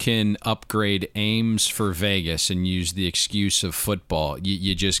 Anytime you can upgrade Ames for Vegas and use the excuse of football,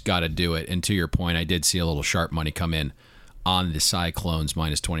 you just got to do it. And to your point, I did see a little sharp money come in on the Cyclones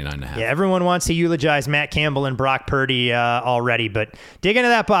minus 29.5. Yeah, everyone wants to eulogize Matt Campbell and Brock Purdy already, but dig into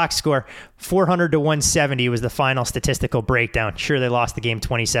that box score. 400 to 170 was the final statistical breakdown. Sure, they lost the game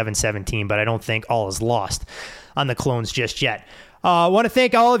 27-17, but I don't think all is lost on the Clones just yet. I want to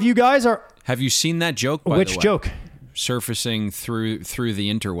thank all of you guys. Have you seen that joke, by the way? Which joke? Surfacing through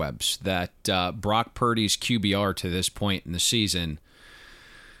the interwebs, that Brock Purdy's QBR to this point in the season,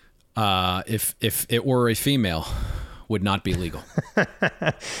 if it were a female, would not be legal.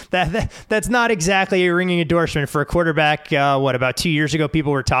 That's not exactly a ringing endorsement for a quarterback. About 2 years ago,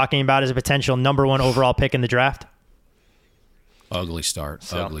 people were talking about as a potential number 1 overall pick in the draft? Ugly start.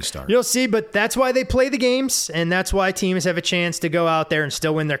 You'll see, but that's why they play the games, and that's why teams have a chance to go out there and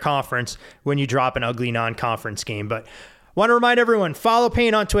still win their conference when you drop an ugly non-conference game. But want to remind everyone, follow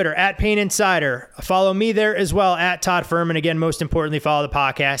Payne on Twitter, @PayneInsider. Follow me there as well, @Todd Furman. Again, most importantly, follow the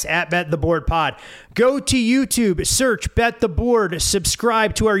podcast, @BetTheBoardPod. Go to YouTube, search Bet the Board,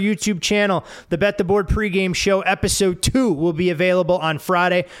 subscribe to our YouTube channel. The Bet the Board pregame show, episode 2, will be available on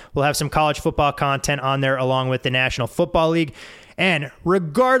Friday. We'll have some college football content on there along with the National Football League. And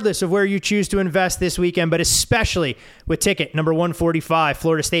regardless of where you choose to invest this weekend, but especially with ticket number 145,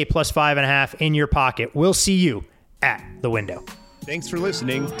 Florida State plus 5.5 in your pocket, we'll see you at the window. Thanks for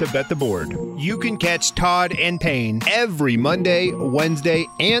listening to Bet the Board. You can catch Todd and Payne every Monday, Wednesday,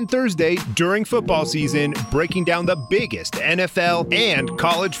 and Thursday during football season, breaking down the biggest NFL and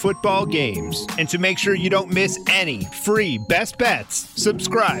college football games. And to make sure you don't miss any free best bets,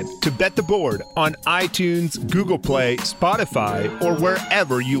 subscribe to Bet the Board on iTunes, Google Play, Spotify, or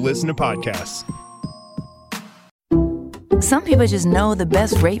wherever you listen to podcasts. Some people just know the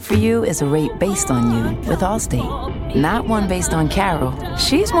best rate for you is a rate based on you with Allstate. Not one based on Carol.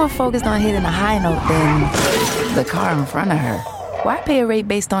 She's more focused on hitting a high note than the car in front of her. Why pay a rate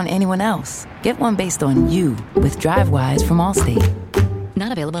based on anyone else? Get one based on you with DriveWise from Allstate.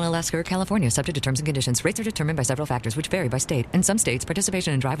 Not available in Alaska or California, subject to terms and conditions. Rates are determined by several factors, which vary by state. In some states,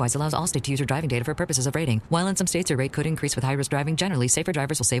 participation in DriveWise allows Allstate to use your driving data for purposes of rating. While in some states, your rate could increase with high-risk driving. Generally, safer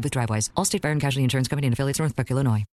drivers will save with DriveWise. Allstate Fire and Casualty Insurance Company and affiliates, Northbrook, Illinois.